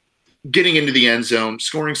getting into the end zone,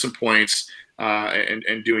 scoring some points,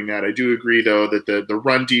 and doing that. I do agree, though, that the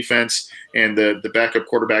run defense and the backup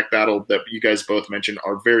quarterback battle that you guys both mentioned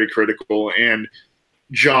are very critical. And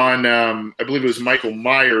John, I believe it was Michael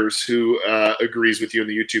Myers who agrees with you in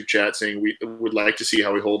the YouTube chat, saying we would like to see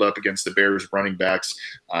how we hold up against the Bears running backs.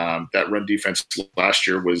 That run defense last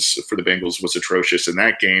year for the Bengals was atrocious. In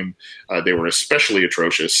that game, they were especially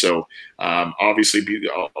atrocious. So obviously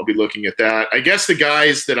I'll be looking at that. I guess the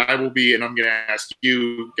guys that I will be, and I'm going to ask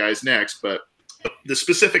you guys next, but the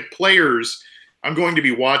specific players I'm going to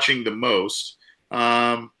be watching the most.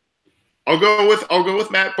 I'll go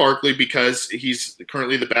with Matt Barkley because he's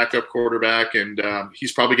currently the backup quarterback, and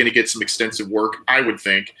he's probably going to get some extensive work, I would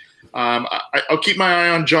think. I'll keep my eye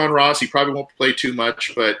on John Ross. He probably won't play too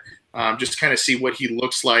much, but just kind of see what he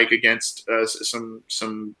looks like against some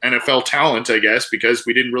NFL talent, I guess, because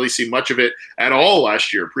we didn't really see much of it at all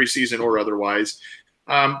last year, preseason or otherwise.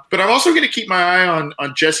 But I'm also going to keep my eye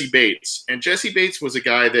on Jesse Bates, and Jesse Bates was a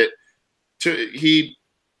guy that he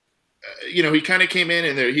kind of came in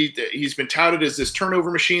and he's been touted as this turnover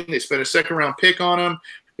machine. They spent a 2nd-round pick on him.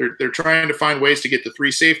 They're trying to find ways to get the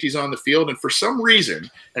 3 safeties on the field. And for some reason,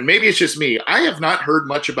 and maybe it's just me, I have not heard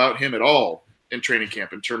much about him at all in training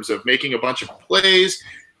camp in terms of making a bunch of plays,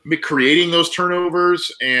 creating those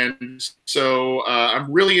turnovers. And so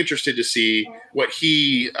I'm really interested to see what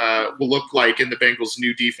he will look like in the Bengals'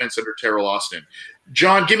 new defense under Teryl Austin.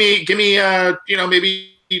 John, give me maybe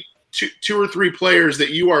two or three players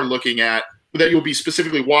that you are looking at that you'll be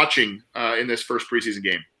specifically watching in this first preseason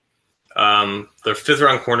game. The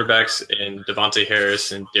 5th-round cornerbacks in Devontae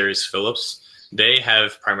Harris and Darius Phillips, they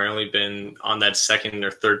have primarily been on that 2nd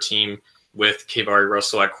or 3rd team with Kavari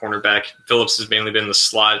Russell at cornerback. Phillips has mainly been in the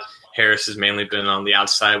slot. Harris has mainly been on the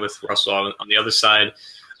outside with Russell on the other side.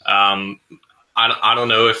 I don't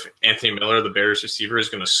know if Anthony Miller, the Bears receiver, is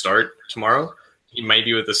going to start tomorrow. He might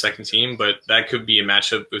be with the 2nd team, but that could be a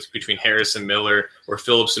matchup between Harris and Miller or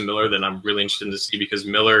Phillips and Miller that I'm really interested to see because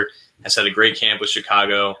Miller has had a great camp with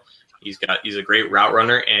Chicago. He's a great route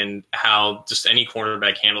runner, and how just any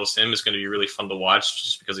cornerback handles him is going to be really fun to watch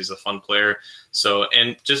just because he's a fun player. So,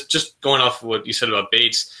 and just going off of what you said about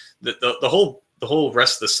Bates, the whole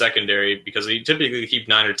rest of the secondary, because they typically keep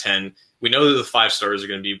 9 or 10. We know who the 5 starters are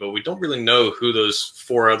going to be, but we don't really know who those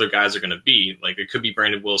 4 other guys are going to be. Like, it could be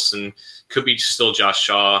Brandon Wilson, could be still Josh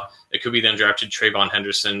Shaw, it could be the undrafted Trayvon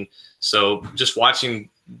Henderson. So just watching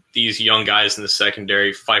these young guys in the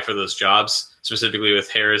secondary fight for those jobs, specifically with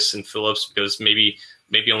Harris and Phillips, because maybe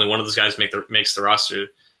only one of those guys makes the roster.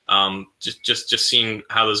 Just seeing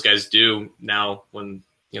how those guys do now when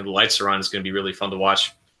the lights are on is going to be really fun to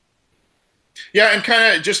watch. Yeah, and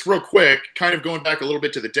kind of just real quick, kind of going back a little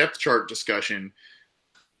bit to the depth chart discussion,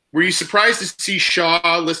 were you surprised to see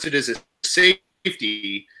Shaw listed as a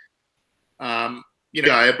safety?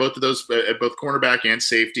 Guy at both of those, at both cornerback and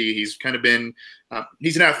safety. He's kind of been,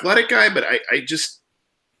 he's an athletic guy, but I just,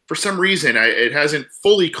 for some reason, it hasn't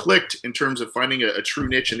fully clicked in terms of finding a true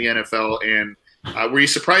niche in the NFL. And were you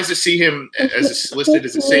surprised to see him listed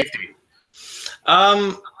as a safety?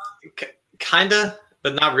 Kinda,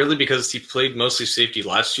 but not really, because he played mostly safety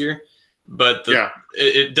last year. But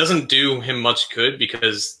it doesn't do him much good,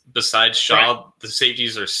 because besides Shaw, the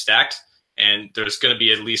safeties are stacked, and there's going to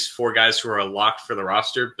be at least 4 guys who are locked for the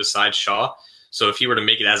roster besides Shaw. So if he were to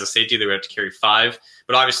make it as a safety, they would have to carry 5.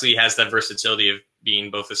 But obviously he has that versatility of being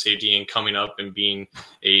both a safety and coming up and being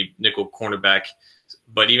a nickel cornerback.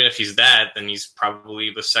 But even if he's that, then he's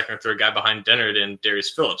probably the second or third guy behind Dennard and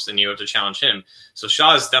Darius Phillips, and you have to challenge him. So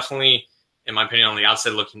Shaw is definitely, in my opinion, on the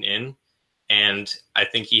outside looking in. And I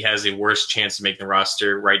think he has a worse chance of making the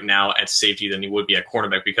roster right now at safety than he would be at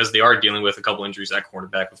cornerback, because they are dealing with a couple injuries at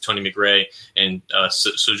cornerback with Tony McRae and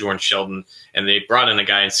Sojourn Sheldon. And they brought in a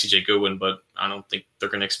guy in CJ Goodwin, but I don't think they're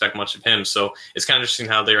going to expect much of him. So it's kind of interesting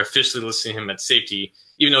how they're officially listing him at safety,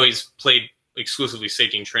 even though he's played exclusively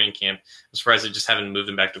safety in training camp. I'm surprised they just haven't moved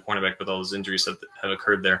him back to cornerback with all those injuries that have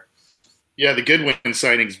occurred there. Yeah, the Goodwin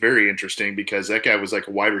signing is very interesting, because that guy was like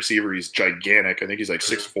a wide receiver. He's gigantic. I think he's like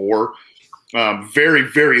 6'4". Very,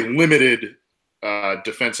 very limited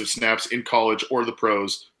defensive snaps in college or the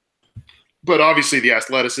pros. But obviously the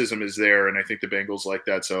athleticism is there, and I think the Bengals like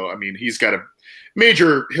that. So, I mean, he's got a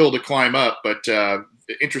major hill to climb up, but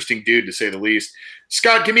interesting dude to say the least.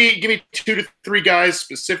 Scott, give me 2 to 3 guys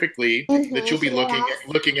specifically that you'll be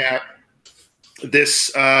looking at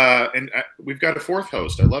this. And we've got a 4th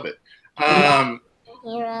host. I love it.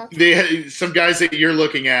 Some guys that you're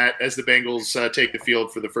looking at as the Bengals take the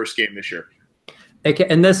field for the first game this year. Okay,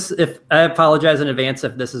 and this, if I apologize in advance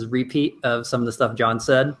if this is repeat of some of the stuff John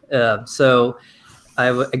said. So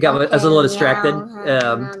I was a little distracted,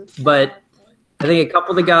 but I think a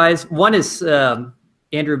couple of the guys. One is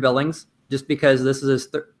Andrew Billings, just because this is his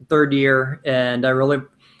third year, and I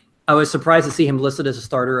was surprised to see him listed as a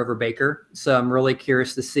starter over Baker. So I'm really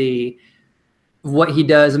curious to see what he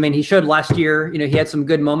does. I mean, he showed last year, he had some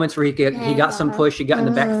good moments where he got some push, he got in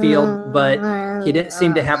the backfield, but he didn't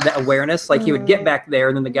seem to have that awareness. Like, he would get back there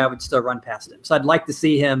and then the guy would still run past him. So I'd like to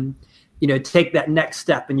see him, take that next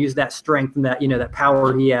step and use that strength and that, that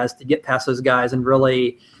power he has to get past those guys and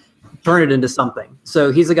really turn it into something.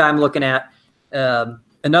 So he's a guy I'm looking at.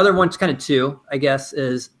 Another one's kind of 2, I guess,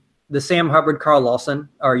 is the Sam Hubbard, Carl Lawson,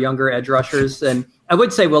 our younger edge rushers. And I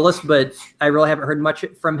would say Willis, but I really haven't heard much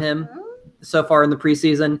from him so far in the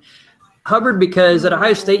preseason. Hubbard, because at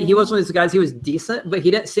Ohio State, he was one of these guys, he was decent, but he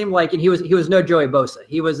didn't seem like, and he was no Joey Bosa.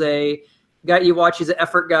 He was a guy you watch, he's an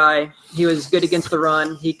effort guy. He was good against the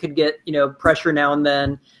run. He could get, pressure now and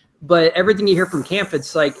then. But everything you hear from camp,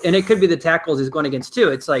 it's like, and it could be the tackles he's going against too.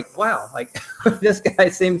 It's like, wow, like this guy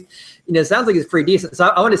seems, sounds like he's pretty decent. So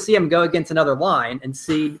I want to see him go against another line and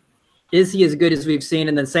see, is he as good as we've seen?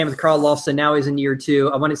 And then same with Carl Lawson. Now he's in year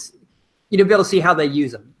 2. I want to be able to see how they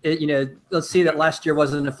use him. Let's see that last year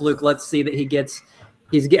wasn't a fluke. Let's see that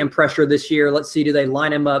he's getting pressure this year. Let's see, do they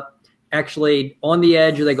line him up actually on the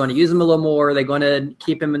edge? Are they going to use him a little more? Are they going to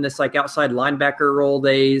keep him in this like outside linebacker role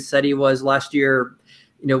they said he was last year?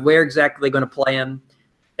 Where exactly are they going to play him?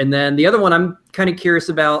 And then the other one I'm kind of curious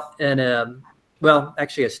about, and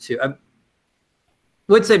actually it's 2. I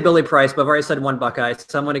would say Billy Price, but I've already said one Buckeye,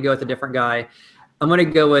 so I'm going to go with a different guy. I'm going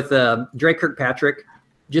to go with Drake Kirkpatrick.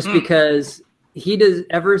 Just because he's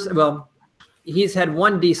had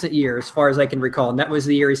one decent year as far as I can recall, and that was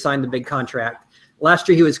the year he signed the big contract. Last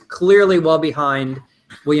year, he was clearly well behind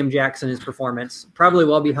William Jackson, his performance, probably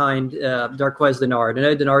well behind Darqueze Dennard. I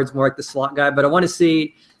know Dennard's more like the slot guy, but I want to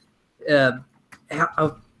see are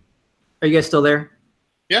you guys still there?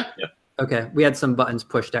 Yeah. Okay, we had some buttons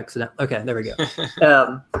pushed accidentally. Okay, there we go.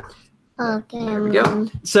 Okay. There we go.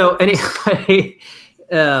 So anyway,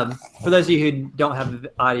 for those of you who don't have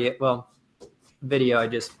video, I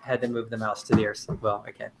just had to move the mouse to the ear. Well,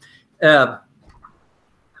 okay.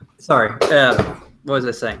 Sorry. What was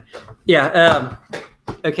I saying? Yeah.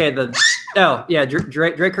 Okay.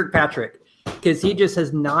 Drake Kirkpatrick, because he just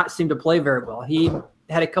has not seemed to play very well. He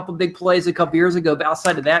had a couple big plays a couple years ago, but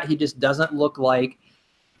outside of that, he just doesn't look like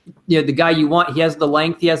the guy you want. He has the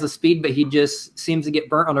length, he has the speed, but he just seems to get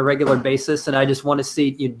burnt on a regular basis. And I just want to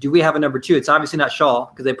see, do we have a number 2? It's obviously not Shaw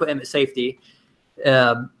because they put him at safety.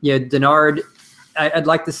 Dennard I'd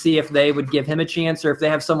like to see if they would give him a chance, or if they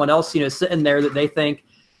have someone else, sitting there that they think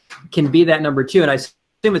can be that number 2. And I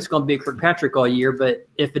assume it's going to be Kirkpatrick all year, but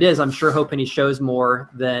if it is, I'm sure hoping he shows more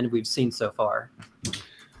than we've seen so far.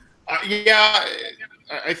 Yeah,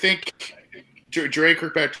 I think Dre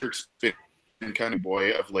Kirkpatrick's been kind of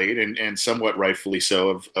boy of late, and somewhat rightfully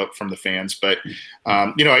so from the fans. But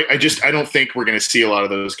I don't think we're going to see a lot of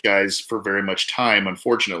those guys for very much time,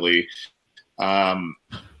 unfortunately.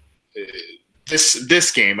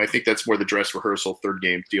 This game, I think that's more the dress rehearsal third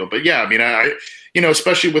game deal. But yeah, I mean,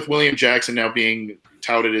 especially with William Jackson now being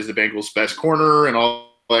touted as the Bengals' best corner and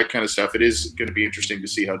all that kind of stuff, it is going to be interesting to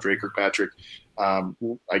see how Dre Kirkpatrick,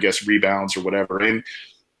 I guess, rebounds or whatever. And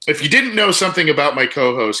if you didn't know something about my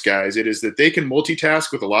co-host, guys, it is that they can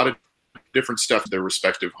multitask with a lot of different stuff in their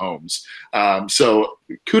respective homes. So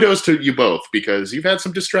kudos to you both, because you've had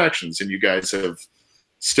some distractions and you guys have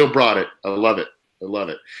still brought it. I love it.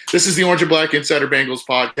 This is the Orange and Black Insider Bengals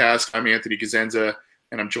podcast. I'm Anthony Cosenza,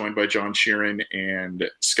 and I'm joined by John Sheeran and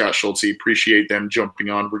Scott Schultze. Appreciate them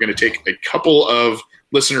jumping on. We're going to take a couple of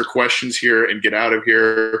listener questions here and get out of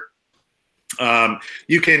here.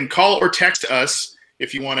 You can call or text us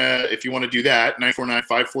if you want to do that.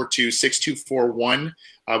 949-542-6241.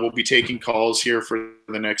 We'll be taking calls here for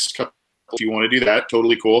the next couple. If you want to do that,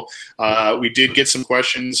 totally cool. We did get some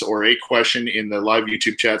questions, or a question, in the live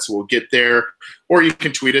YouTube chat, so we'll get there. Or you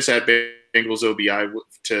can tweet us at BengalsOBI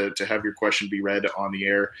to have your question be read on the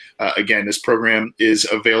air. Again, this program is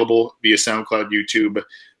available via SoundCloud, YouTube,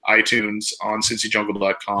 iTunes, on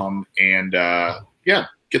CincyJungle.com. And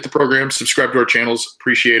get the program. Subscribe to our channels.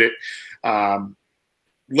 Appreciate it.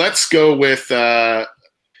 Let's go with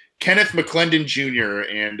Kenneth McClendon Jr.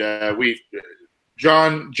 And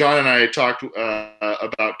John and I talked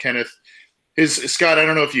about Kenneth. Scott, I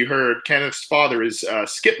don't know if you heard, Kenneth's father is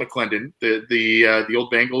Skip McClendon, the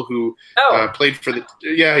old Bengal who played for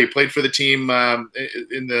the team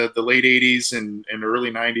in the late 80s and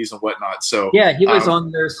early 90s and whatnot. So yeah, he was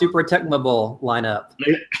on their Super Tecmo Bowl lineup.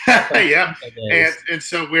 Yeah, and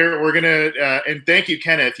so we're gonna and thank you,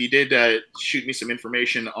 Kenneth. He did shoot me some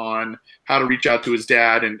information on how to reach out to his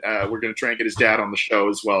dad, and we're going to try and get his dad on the show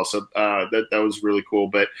as well. So that was really cool.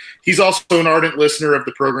 But he's also an ardent listener of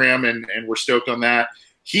the program, and we're stoked on that.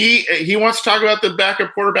 He wants to talk about the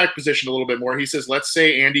backup quarterback position a little bit more. He says, let's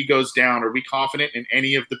say Andy goes down. Are we confident in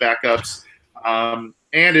any of the backups? And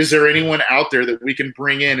is there anyone out there that we can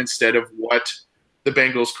bring in instead of what the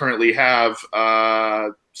Bengals currently have?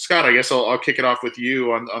 Scott, I guess I'll kick it off with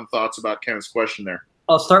you on thoughts about Kenneth's question there.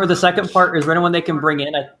 I'll start with the second part. Is there anyone they can bring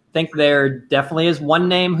in? I think there definitely is one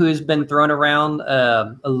name who's been thrown around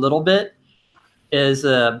a little bit, is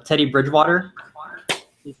Teddy Bridgewater,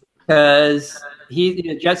 because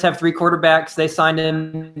the Jets have 3 quarterbacks. They signed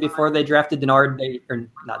him before they drafted your boy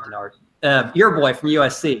from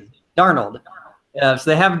USC, Darnold. So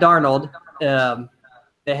they have Darnold.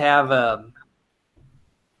 They have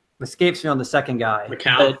escapes me on the second guy.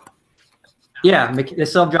 McCown. They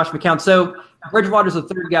still have Josh McCown. So Bridgewater's the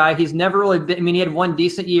third guy. He's never really been, he had one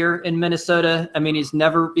decent year in Minnesota.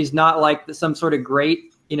 He's not like some sort of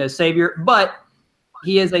great, savior, but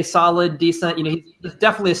he is a solid, decent, he's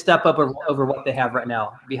definitely a step up over what they have right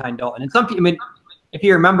now behind Dalton. And some people, if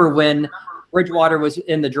you remember when Bridgewater was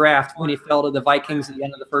in the draft, when he fell to the Vikings at the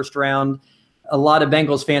end of the first round, a lot of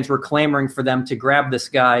Bengals fans were clamoring for them to grab this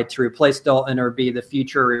guy to replace Dalton or be the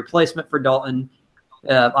future replacement for Dalton.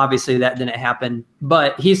 Obviously, that didn't happen,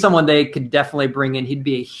 but he's someone they could definitely bring in. He'd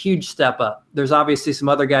be a huge step up. There's obviously some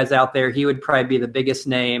other guys out there. He would probably be the biggest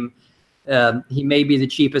name. He may be the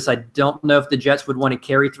cheapest. I don't know if the Jets would want to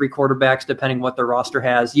carry 3 quarterbacks, depending what their roster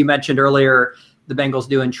has. You mentioned earlier the Bengals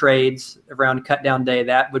doing trades around cut down day.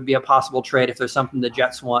 That would be a possible trade if there's something the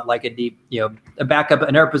Jets want, like a deep, a backup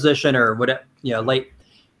in their position, or whatever, late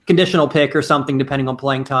conditional pick or something, depending on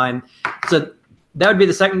playing time. So that would be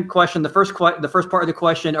the second question. The first part of the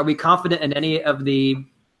question: are we confident in any of the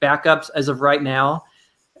backups as of right now?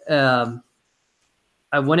 I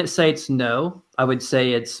wouldn't say it's no. I would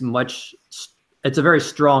say it's a very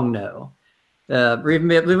strong no. Or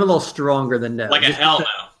even a little stronger than no. Like a hell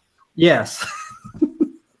no. Yes.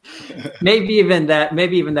 maybe even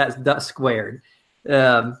that's squared.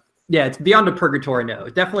 It's beyond a purgatory no.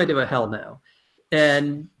 Definitely to a hell no.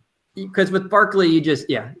 And because with Barkley, you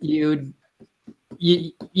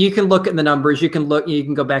can look at the numbers. You can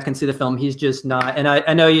go back and see the film. He's just not. And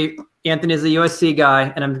I know Anthony is a USC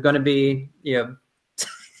guy, and I'm going to be,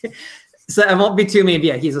 so I won't be too mean.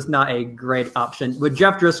 Yeah, he's just not a great option. With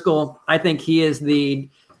Jeff Driscoll, I think he is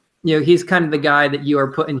he's kind of the guy that you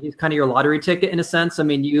are he's kind of your lottery ticket in a sense.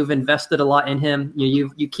 You've invested a lot in him.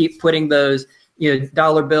 You keep putting those,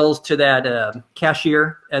 dollar bills to that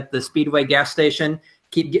cashier at the Speedway gas station.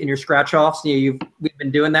 Keep getting your scratch offs. We've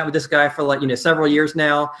been doing that with this guy for several years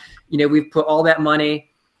now. We've put all that money.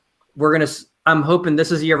 I'm hoping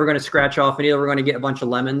this is the year we're going to scratch off, and either we're going to get a bunch of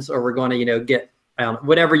lemons or we're going to get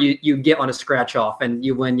whatever you get on a scratch off, and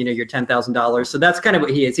you win your $10,000. So that's kind of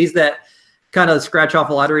what he is. He's that kind of scratch off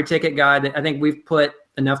a lottery ticket guy that I think we've put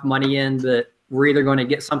enough money in that we're either going to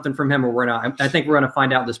get something from him or we're not. I think we're going to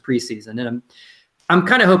find out this preseason, and I'm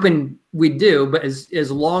kind of hoping we do. But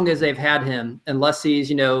as long as they've had him, unless he's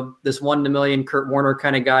this 1 in a million Kurt Warner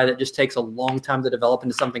kind of guy that just takes a long time to develop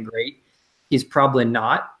into something great, he's probably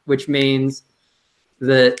not. Which means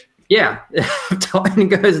that if Dalton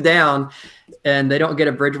goes down and they don't get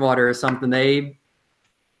a Bridgewater or something, they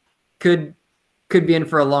could be in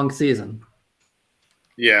for a long season.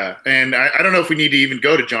 Yeah, and I don't know if we need to even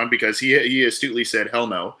go to John because he astutely said hell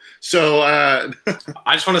no. So I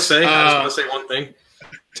just want to say one thing.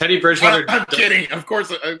 Teddy Bridgewater. I'm kidding, of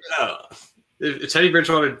course. If Teddy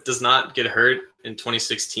Bridgewater does not get hurt in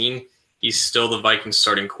 2016, he's still the Vikings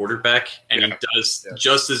starting quarterback, and he does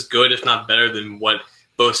just as good, if not better, than what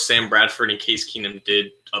both Sam Bradford and Case Keenum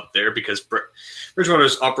did up there, because Bridgewater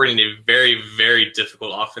was operating a very, very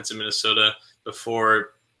difficult offense in Minnesota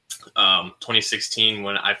before 2016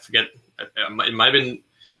 when I forget it might have been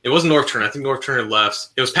it wasn't Norv Turner. I think Norv Turner left.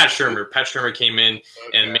 It was Pat Shurmur. Pat Shurmur came in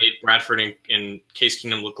and made Bradford and Case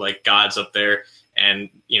Keenum look like gods up there, and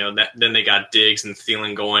then they got Diggs and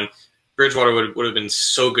Thielen going. Bridgewater would have been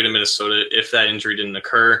so good in Minnesota if that injury didn't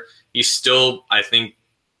occur. He's still, I think,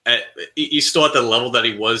 he's still at the level that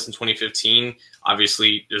he was in 2015.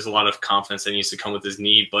 Obviously, there's a lot of confidence that needs to come with his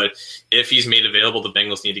knee, but if he's made available, the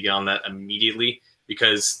Bengals need to get on that immediately,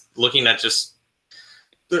 because looking at just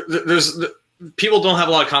people don't have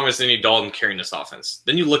a lot of confidence in Andy Dalton carrying this offense.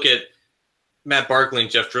 Then you look at Matt Barkley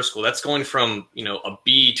and Jeff Driscoll. That's going from a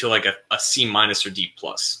B to like a C minus or D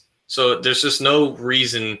plus. So there's just no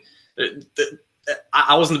reason.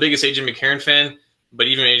 I wasn't the biggest AJ McCarron fan, but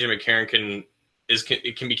even AJ McCarron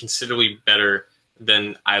can be considerably better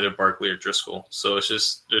than either Barkley or Driscoll. So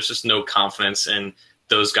there's just no confidence in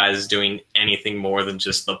those guys doing anything more than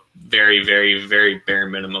just the very, very, very bare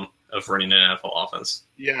minimum of running an NFL offense.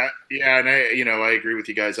 Yeah, and I agree with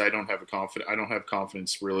you guys. I don't have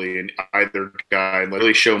confidence really in either guy, and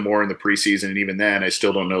really show more in the preseason. And even then, I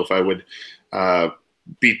still don't know if I would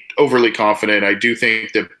be overly confident. I do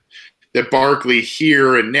think that Barkley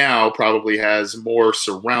here and now probably has more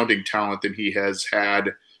surrounding talent than he has had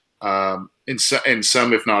in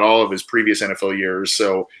some, if not all, of his previous NFL years.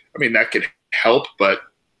 So, I mean, that could help, but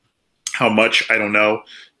how much, I don't know.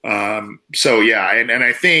 And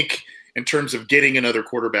I think in terms of getting another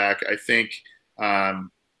quarterback, I think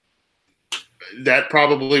that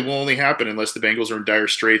probably will only happen unless the Bengals are in dire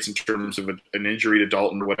straits in terms of an injury to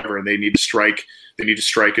Dalton or whatever, and they need to strike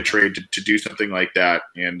a trade to do something like that.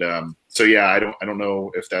 And I don't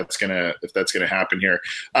know if that's gonna happen here.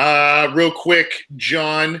 Real quick,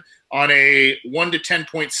 John, on a 1 to 10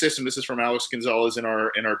 point system, this is from Alex Gonzalez in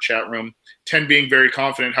our chat room. 10 being very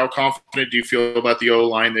confident. How confident do you feel about the O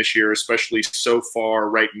line this year, especially so far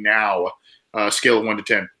right now? Scale of 1 to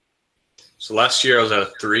 10. So last year I was at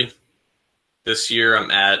a 3. This year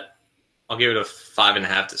I'll give it a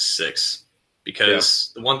 5.5 to 6,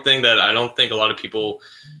 because the one thing that I don't think a lot of people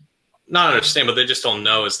not understand, but they just don't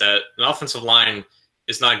know, is that an offensive line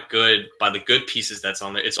is not good by the good pieces that's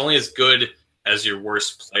on there. It's only as good as your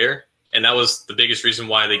worst player. And that was the biggest reason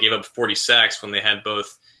why they gave up 40 sacks when they had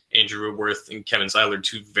both Andrew Woodworth and Kevin Zeitler,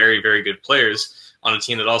 2 very, very good players on a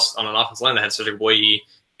team that also on an offensive line that had Cedric Boye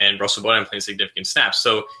and Russell Bodine playing significant snaps.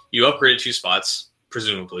 So you upgraded 2 spots,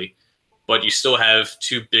 presumably, but you still have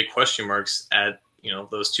 2 big question marks at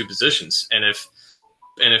those 2 positions. And if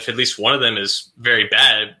at least one of them is very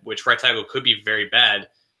bad, which right tackle could be very bad,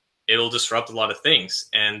 it'll disrupt a lot of things.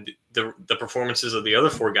 And the performances of the other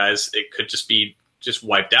 4 guys, it could just be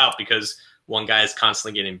wiped out because one guy is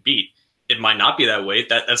constantly getting beat. It might not be that way.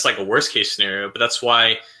 That's like a worst case scenario, but that's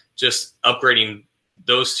why just upgrading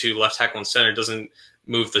those 2, left tackle and center, doesn't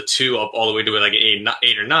move the 2 up all the way to like an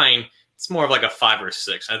 8 or 9. It's more of like a 5 or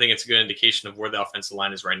 6. I think it's a good indication of where the offensive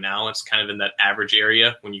line is right now. It's kind of in that average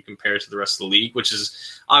area when you compare it to the rest of the league, which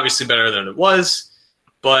is obviously better than it was,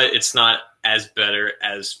 but it's not as better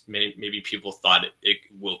as maybe people thought it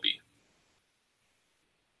will be.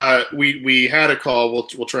 We had a call.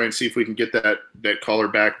 We'll try and see if we can get that caller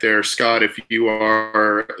back there. Scott, if you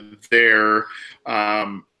are there,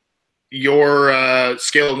 your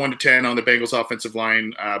scale of 1 to 10 on the Bengals offensive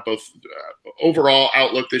line, both overall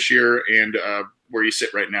outlook this year and where you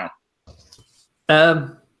sit right now. I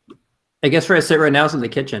guess where I sit right now is in the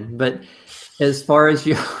kitchen, but as far as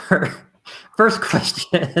your first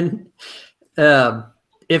question,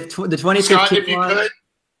 if the 2015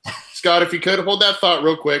 Scott, if you could hold that thought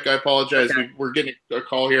real quick. I apologize. Okay. We're getting a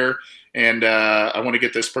call here, and I want to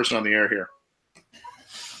get this person on the air here.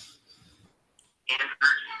 Andrew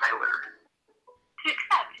Seiler. To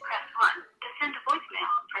accept, press 1. To send a voicemail,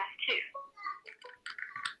 press 2.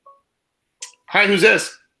 Hi, who's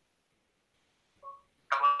this?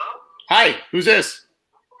 Hello? Hi, who's this?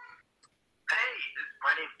 Hey,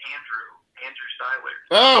 my name's Andrew Seiler.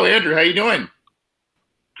 Oh, Andrew, how you doing?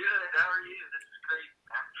 Good. How are you? This is great,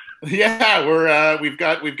 man. Yeah,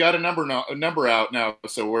 we've got a number out now,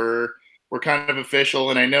 so we're kind of official.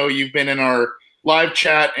 And I know you've been in our live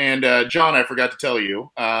chat, and John, I forgot to tell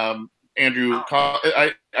you, Andrew, Andrew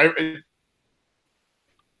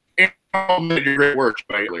did your great work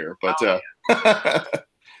earlier, but yeah, I've been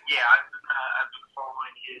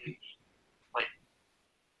following his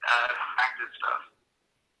active stuff.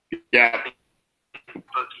 Yeah.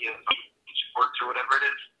 Sports or whatever it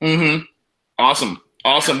is. Mm-hmm. Awesome.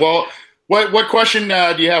 Well, what question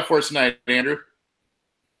do you have for us tonight, Andrew?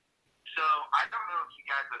 So I don't know if you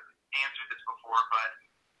guys have answered this before, but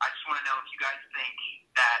I just want to know if you guys think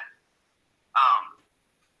that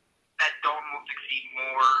that Dalton will succeed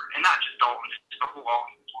more, and not just Dalton, just the whole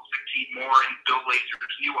offense will succeed more in Bill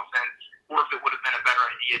Lazor's new offense, or if it would have been a better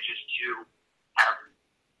idea just to have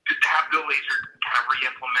Bill Lazor kind of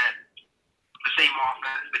re-implement the same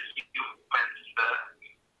offense that he implements the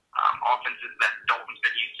offenses that Dalton's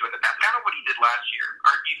been used to in the past. Kind of what he did last year.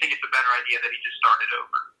 Or do you think it's a better idea that he just started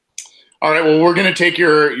over? All right. Well, we're going to take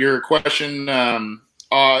your question.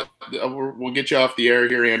 We'll get you off the air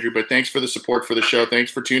here, Andrew. But thanks for the support for the show.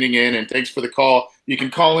 Thanks for tuning in, and thanks for the call. You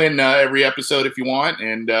can call in every episode if you want,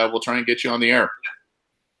 and we'll try and get you on the air.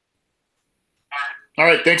 All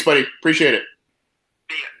right. Thanks, buddy. Appreciate it.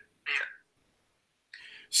 See ya.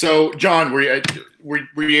 So, John, were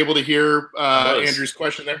you able to hear Andrew's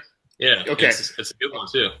question there? Yeah. Okay. It's a good one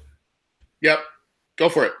too. Yep. Go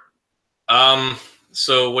for it.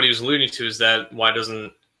 So what he was alluding to is that why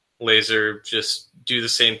doesn't Lazor just do the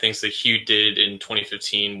same things that Hugh did in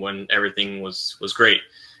 2015 when everything was great?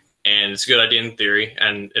 And it's a good idea in theory,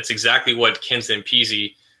 and it's exactly what Ken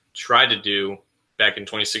Zampese tried to do back in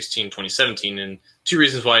 2016, 2017. And two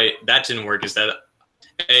reasons why that didn't work is that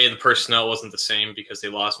the personnel wasn't the same because they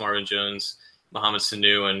lost Marvin Jones, Mohamed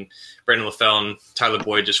Sanu, and Brandon LaFell and Tyler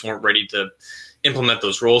Boyd just weren't ready to implement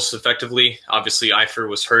those roles effectively. Obviously, Eifert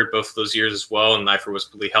was hurt both of those years as well, and Eifert was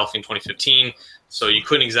completely healthy in 2015. So you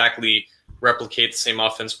couldn't exactly replicate the same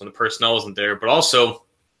offense when the personnel wasn't there. But also,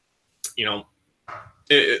 the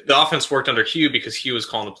offense worked under Hugh because Hugh was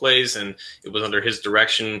calling the plays, and it was under his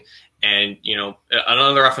direction. And,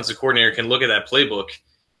 another offensive coordinator can look at that playbook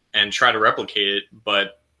and try to replicate it,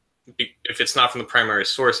 but if it's not from the primary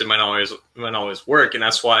source, it might not always work. And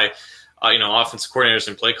that's why, offensive coordinators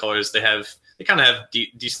and play callers, they kind of have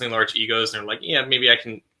decently large egos, and they're like, yeah, maybe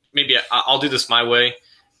I'll do this my way.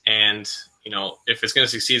 And, if it's going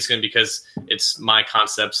to succeed, it's going to be because it's my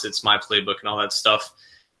concepts, it's my playbook and all that stuff.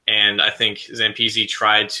 And I think Zampese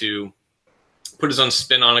tried to put his own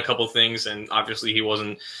spin on a couple of things. And obviously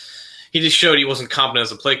he just showed he wasn't competent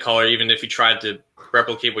as a play caller, even if he tried to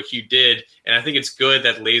replicate what Hugh did. And I think it's good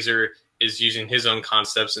that Lazor is using his own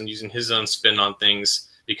concepts and using his own spin on things,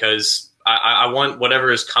 because I want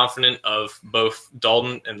whatever is confident of both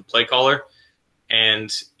Dalton and the play caller.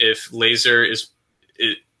 And if Lazor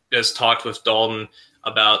has talked with Dalton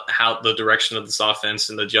about how the direction of this offense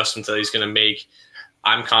and the adjustments that he's going to make,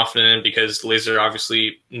 I'm confident in, because Lazor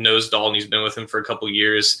obviously knows Dalton. He's been with him for a couple of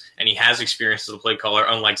years, and he has experience as a play caller,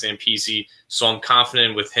 unlike Zampese. So I'm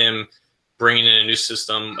confident with him bringing in a new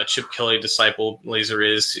system. A Chip Kelly disciple, Lazor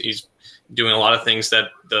is. He's doing a lot of things that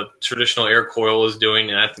the traditional Air Coyle is doing,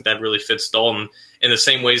 and I think that really fits Dalton in the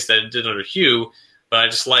same ways that it did under Hugh. But I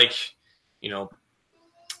just like,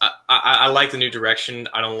 I like the new direction.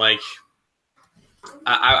 I don't like –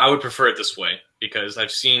 I would prefer it this way, because I've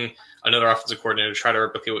seen another offensive coordinator try to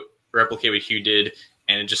replicate what Hugh did,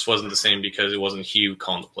 and it just wasn't the same because it wasn't Hugh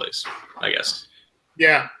calling the plays, I guess.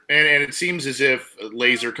 Yeah, and it seems as if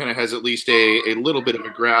Lazor kind of has at least a little bit of a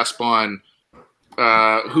grasp on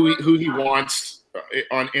who he wants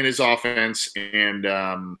in his offense, and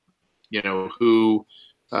who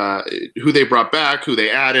they brought back, who they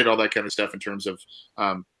added, all that kind of stuff in terms of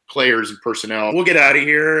players and personnel. We'll get out of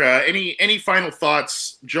here. Any final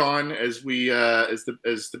thoughts, John, as the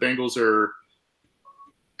Bengals are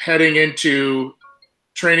heading into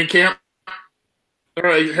training camp?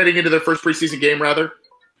 Heading into their first preseason game, rather?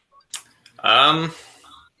 No,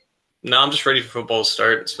 I'm just ready for football to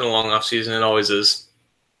start. It's been a long off season. It always is.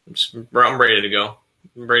 I'm ready to go.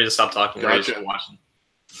 I'm ready to stop talking. Gotcha. Ready to start watching.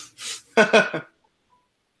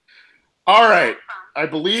 All right. I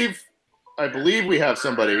believe we have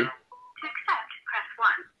somebody.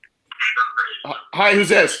 Hi, who's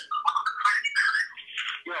this?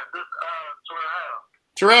 Yeah, this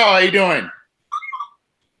Terrell. Terrell, how you doing?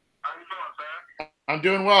 How you doing, sir? I'm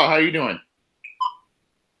doing well. How you doing?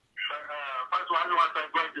 First of all, I just want to say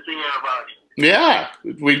great to see everybody. Yeah,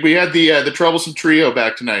 we had the troublesome trio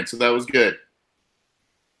back tonight, so that was good.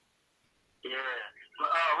 Yeah.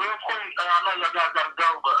 Real quick, I know y'all guys got to go,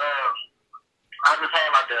 but I just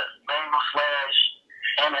had like a Bengals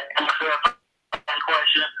 / NFL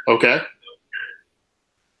question. Okay.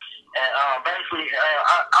 And basically,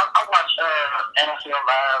 I watch NFL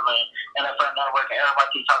Live and NFL Network, and everybody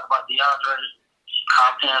keeps talking about DeAndre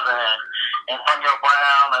Hopkins and Antonio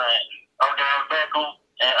Brown and Odell Beckham.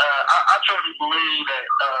 And I truly believe that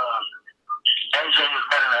AJ is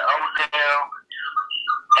better than Odell.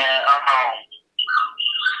 And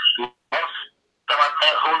most of I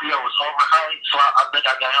think Julio was overhyped, so I think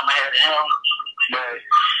I got him ahead of him.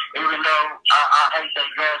 But even though I hate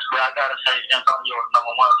that guess, but I gotta say Antonio is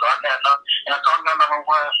number one. So I got Antonio number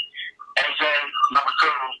one, AJ number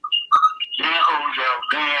two, then Julio,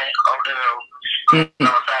 then Odell,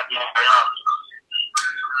 number five, then Brianna.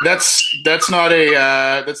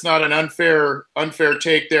 That's not an unfair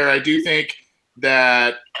take there. I do think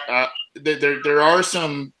that there are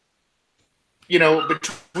some,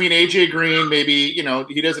 between AJ Green, maybe,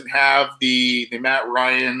 he doesn't have the Matt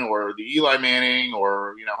Ryan or the Eli Manning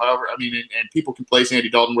or, however, and people can place Andy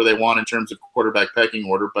Dalton where they want in terms of quarterback pecking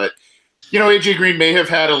order. But, AJ Green may have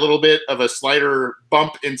had a little bit of a slighter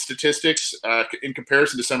bump in statistics in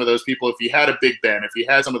comparison to some of those people. If he had a Big Ben, if he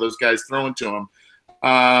had some of those guys thrown to him,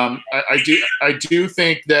 I do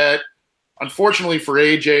think that, unfortunately for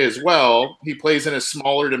AJ as well, he plays in a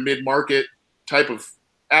smaller to mid-market type of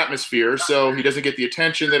atmosphere, so he doesn't get the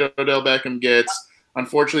attention that Odell Beckham gets.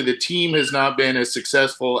 Unfortunately, the team has not been as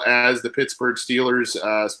successful as the Pittsburgh Steelers,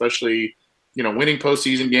 especially, winning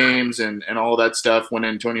postseason games and all that stuff when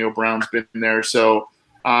Antonio Brown's been there. So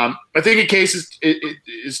I think a case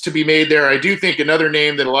is to be made there. I do think another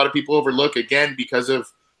name that a lot of people overlook, again, because of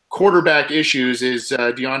quarterback issues, is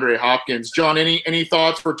DeAndre Hopkins. John, any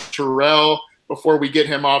thoughts for Terrell before we get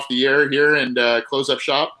him off the air here and close up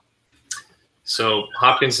shop? So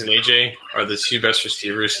Hopkins and AJ are the two best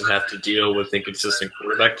receivers that have to deal with inconsistent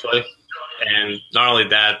quarterback play. And not only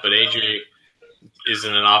that, but AJ is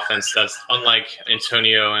in an offense that's unlike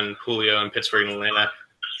Antonio and Julio in Pittsburgh and Atlanta.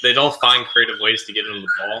 They don't find creative ways to get him the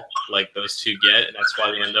ball like those two get, and that's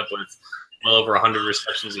why they end up with well over 100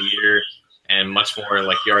 receptions a year and much more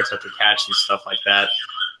like yards after catch and stuff like that.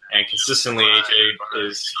 And consistently, AJ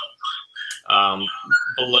is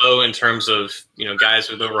below in terms of, guys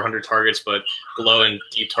with over 100 targets, but below in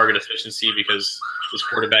deep target efficiency because his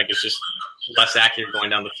quarterback is just less accurate going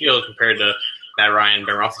down the field compared to Matt Ryan,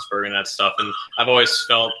 Ben Roethlisberger, and that stuff. And I've always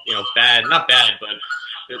felt, not bad, but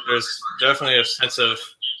there's definitely a sense of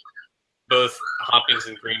both Hopkins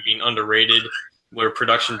and Green being underrated, where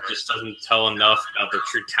production just doesn't tell enough about their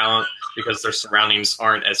true talent because their surroundings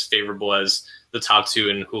aren't as favorable as the top two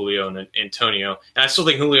in Julio and Antonio. And I still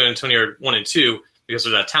think Julio and Antonio are 1 and 2 because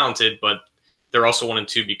they're that talented, but they're also 1 and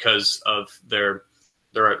 2 because of their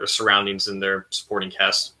surroundings and their supporting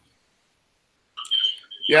cast.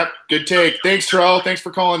 Yep, good take. Thanks, Terrell. Thanks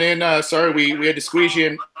for calling in. Sorry we had to squeeze you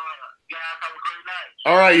in.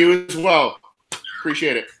 All right, you as well.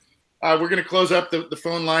 Appreciate it. We're going to close up the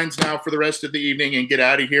phone lines now for the rest of the evening and get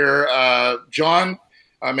out of here. John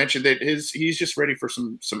mentioned that he's just ready for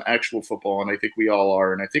some actual football, and I think we all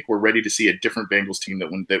are. And I think we're ready to see a different Bengals team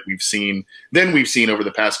that we've seen over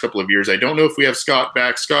the past couple of years. I don't know if we have Scott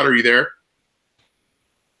back. Scott, are you there?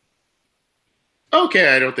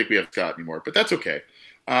 Okay, I don't think we have Scott anymore, but that's okay.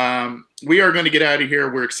 We are going to get out of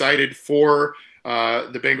here. We're excited for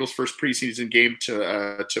the Bengals' first preseason game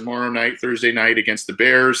tomorrow night, Thursday night, against the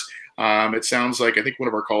Bears. It sounds like, I think one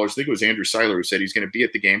of our callers, I think it was Andrew Seiler, who said he's going to be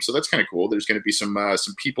at the game. So that's kind of cool. There's going to be some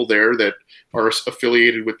people there that are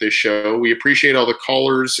affiliated with this show. We appreciate all the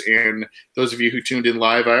callers and those of you who tuned in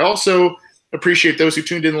live. I also appreciate those who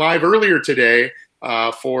tuned in live earlier today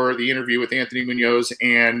for the interview with Anthony Munoz,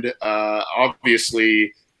 and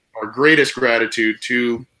obviously our greatest gratitude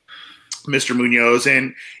to Mr. Munoz.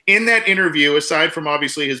 And in that interview, aside from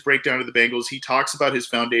obviously his breakdown of the Bengals, he talks about his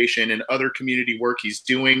foundation and other community work he's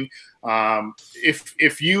doing.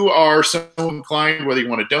 If you are so inclined, whether you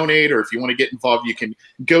want to donate or if you want to get involved, you can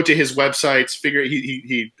go to his websites.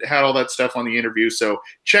 He had all that stuff on the interview, so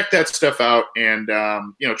check that stuff out and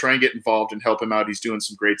try and get involved and help him out. He's doing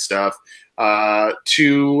some great stuff.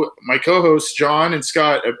 To my co-hosts John and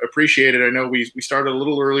Scott, appreciate it. I know we started a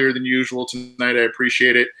little earlier than usual tonight. I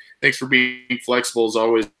appreciate it. Thanks for being flexible as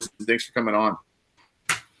always. Thanks for coming on.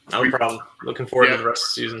 No problem. Looking forward to the rest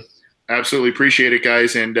of the season. Absolutely appreciate it,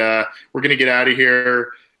 guys. And we're going to get out of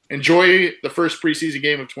here. Enjoy the first preseason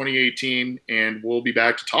game of 2018, and we'll be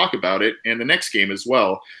back to talk about it and the next game as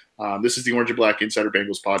well. This is the Orange and Black Insider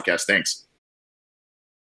Bengals podcast. Thanks.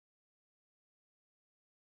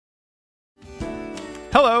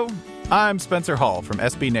 Hello, I'm Spencer Hall from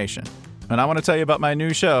SB Nation, and I want to tell you about my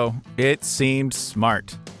new show, It Seemed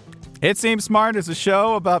Smart. It Seemed Smart is a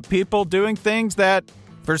show about people doing things that,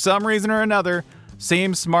 for some reason or another,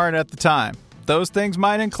 seem smart at the time. Those things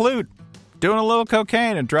might include doing a little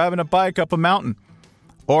cocaine and driving a bike up a mountain.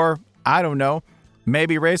 Or, I don't know,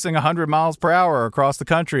 maybe racing 100 miles per hour across the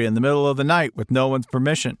country in the middle of the night with no one's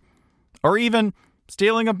permission. Or even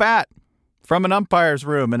stealing a bat from an umpire's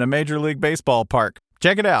room in a Major League Baseball park.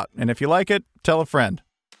 Check it out, and if you like it, tell a friend.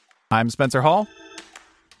 I'm Spencer Hall.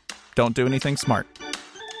 Don't do anything smart.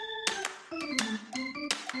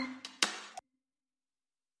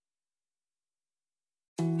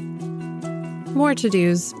 More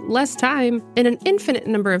to-dos, less time, and an infinite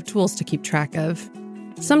number of tools to keep track of.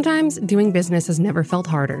 Sometimes doing business has never felt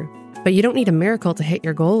harder, but you don't need a miracle to hit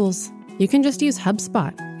your goals. You can just use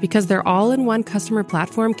HubSpot, because their all-in-one customer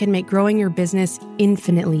platform can make growing your business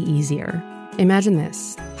infinitely easier. Imagine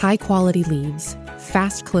this: high-quality leads,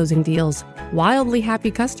 fast closing deals, wildly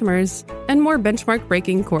happy customers, and more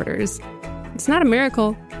benchmark-breaking quarters. It's not a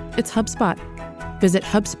miracle, it's HubSpot. Visit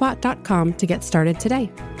HubSpot.com to get started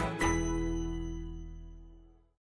today.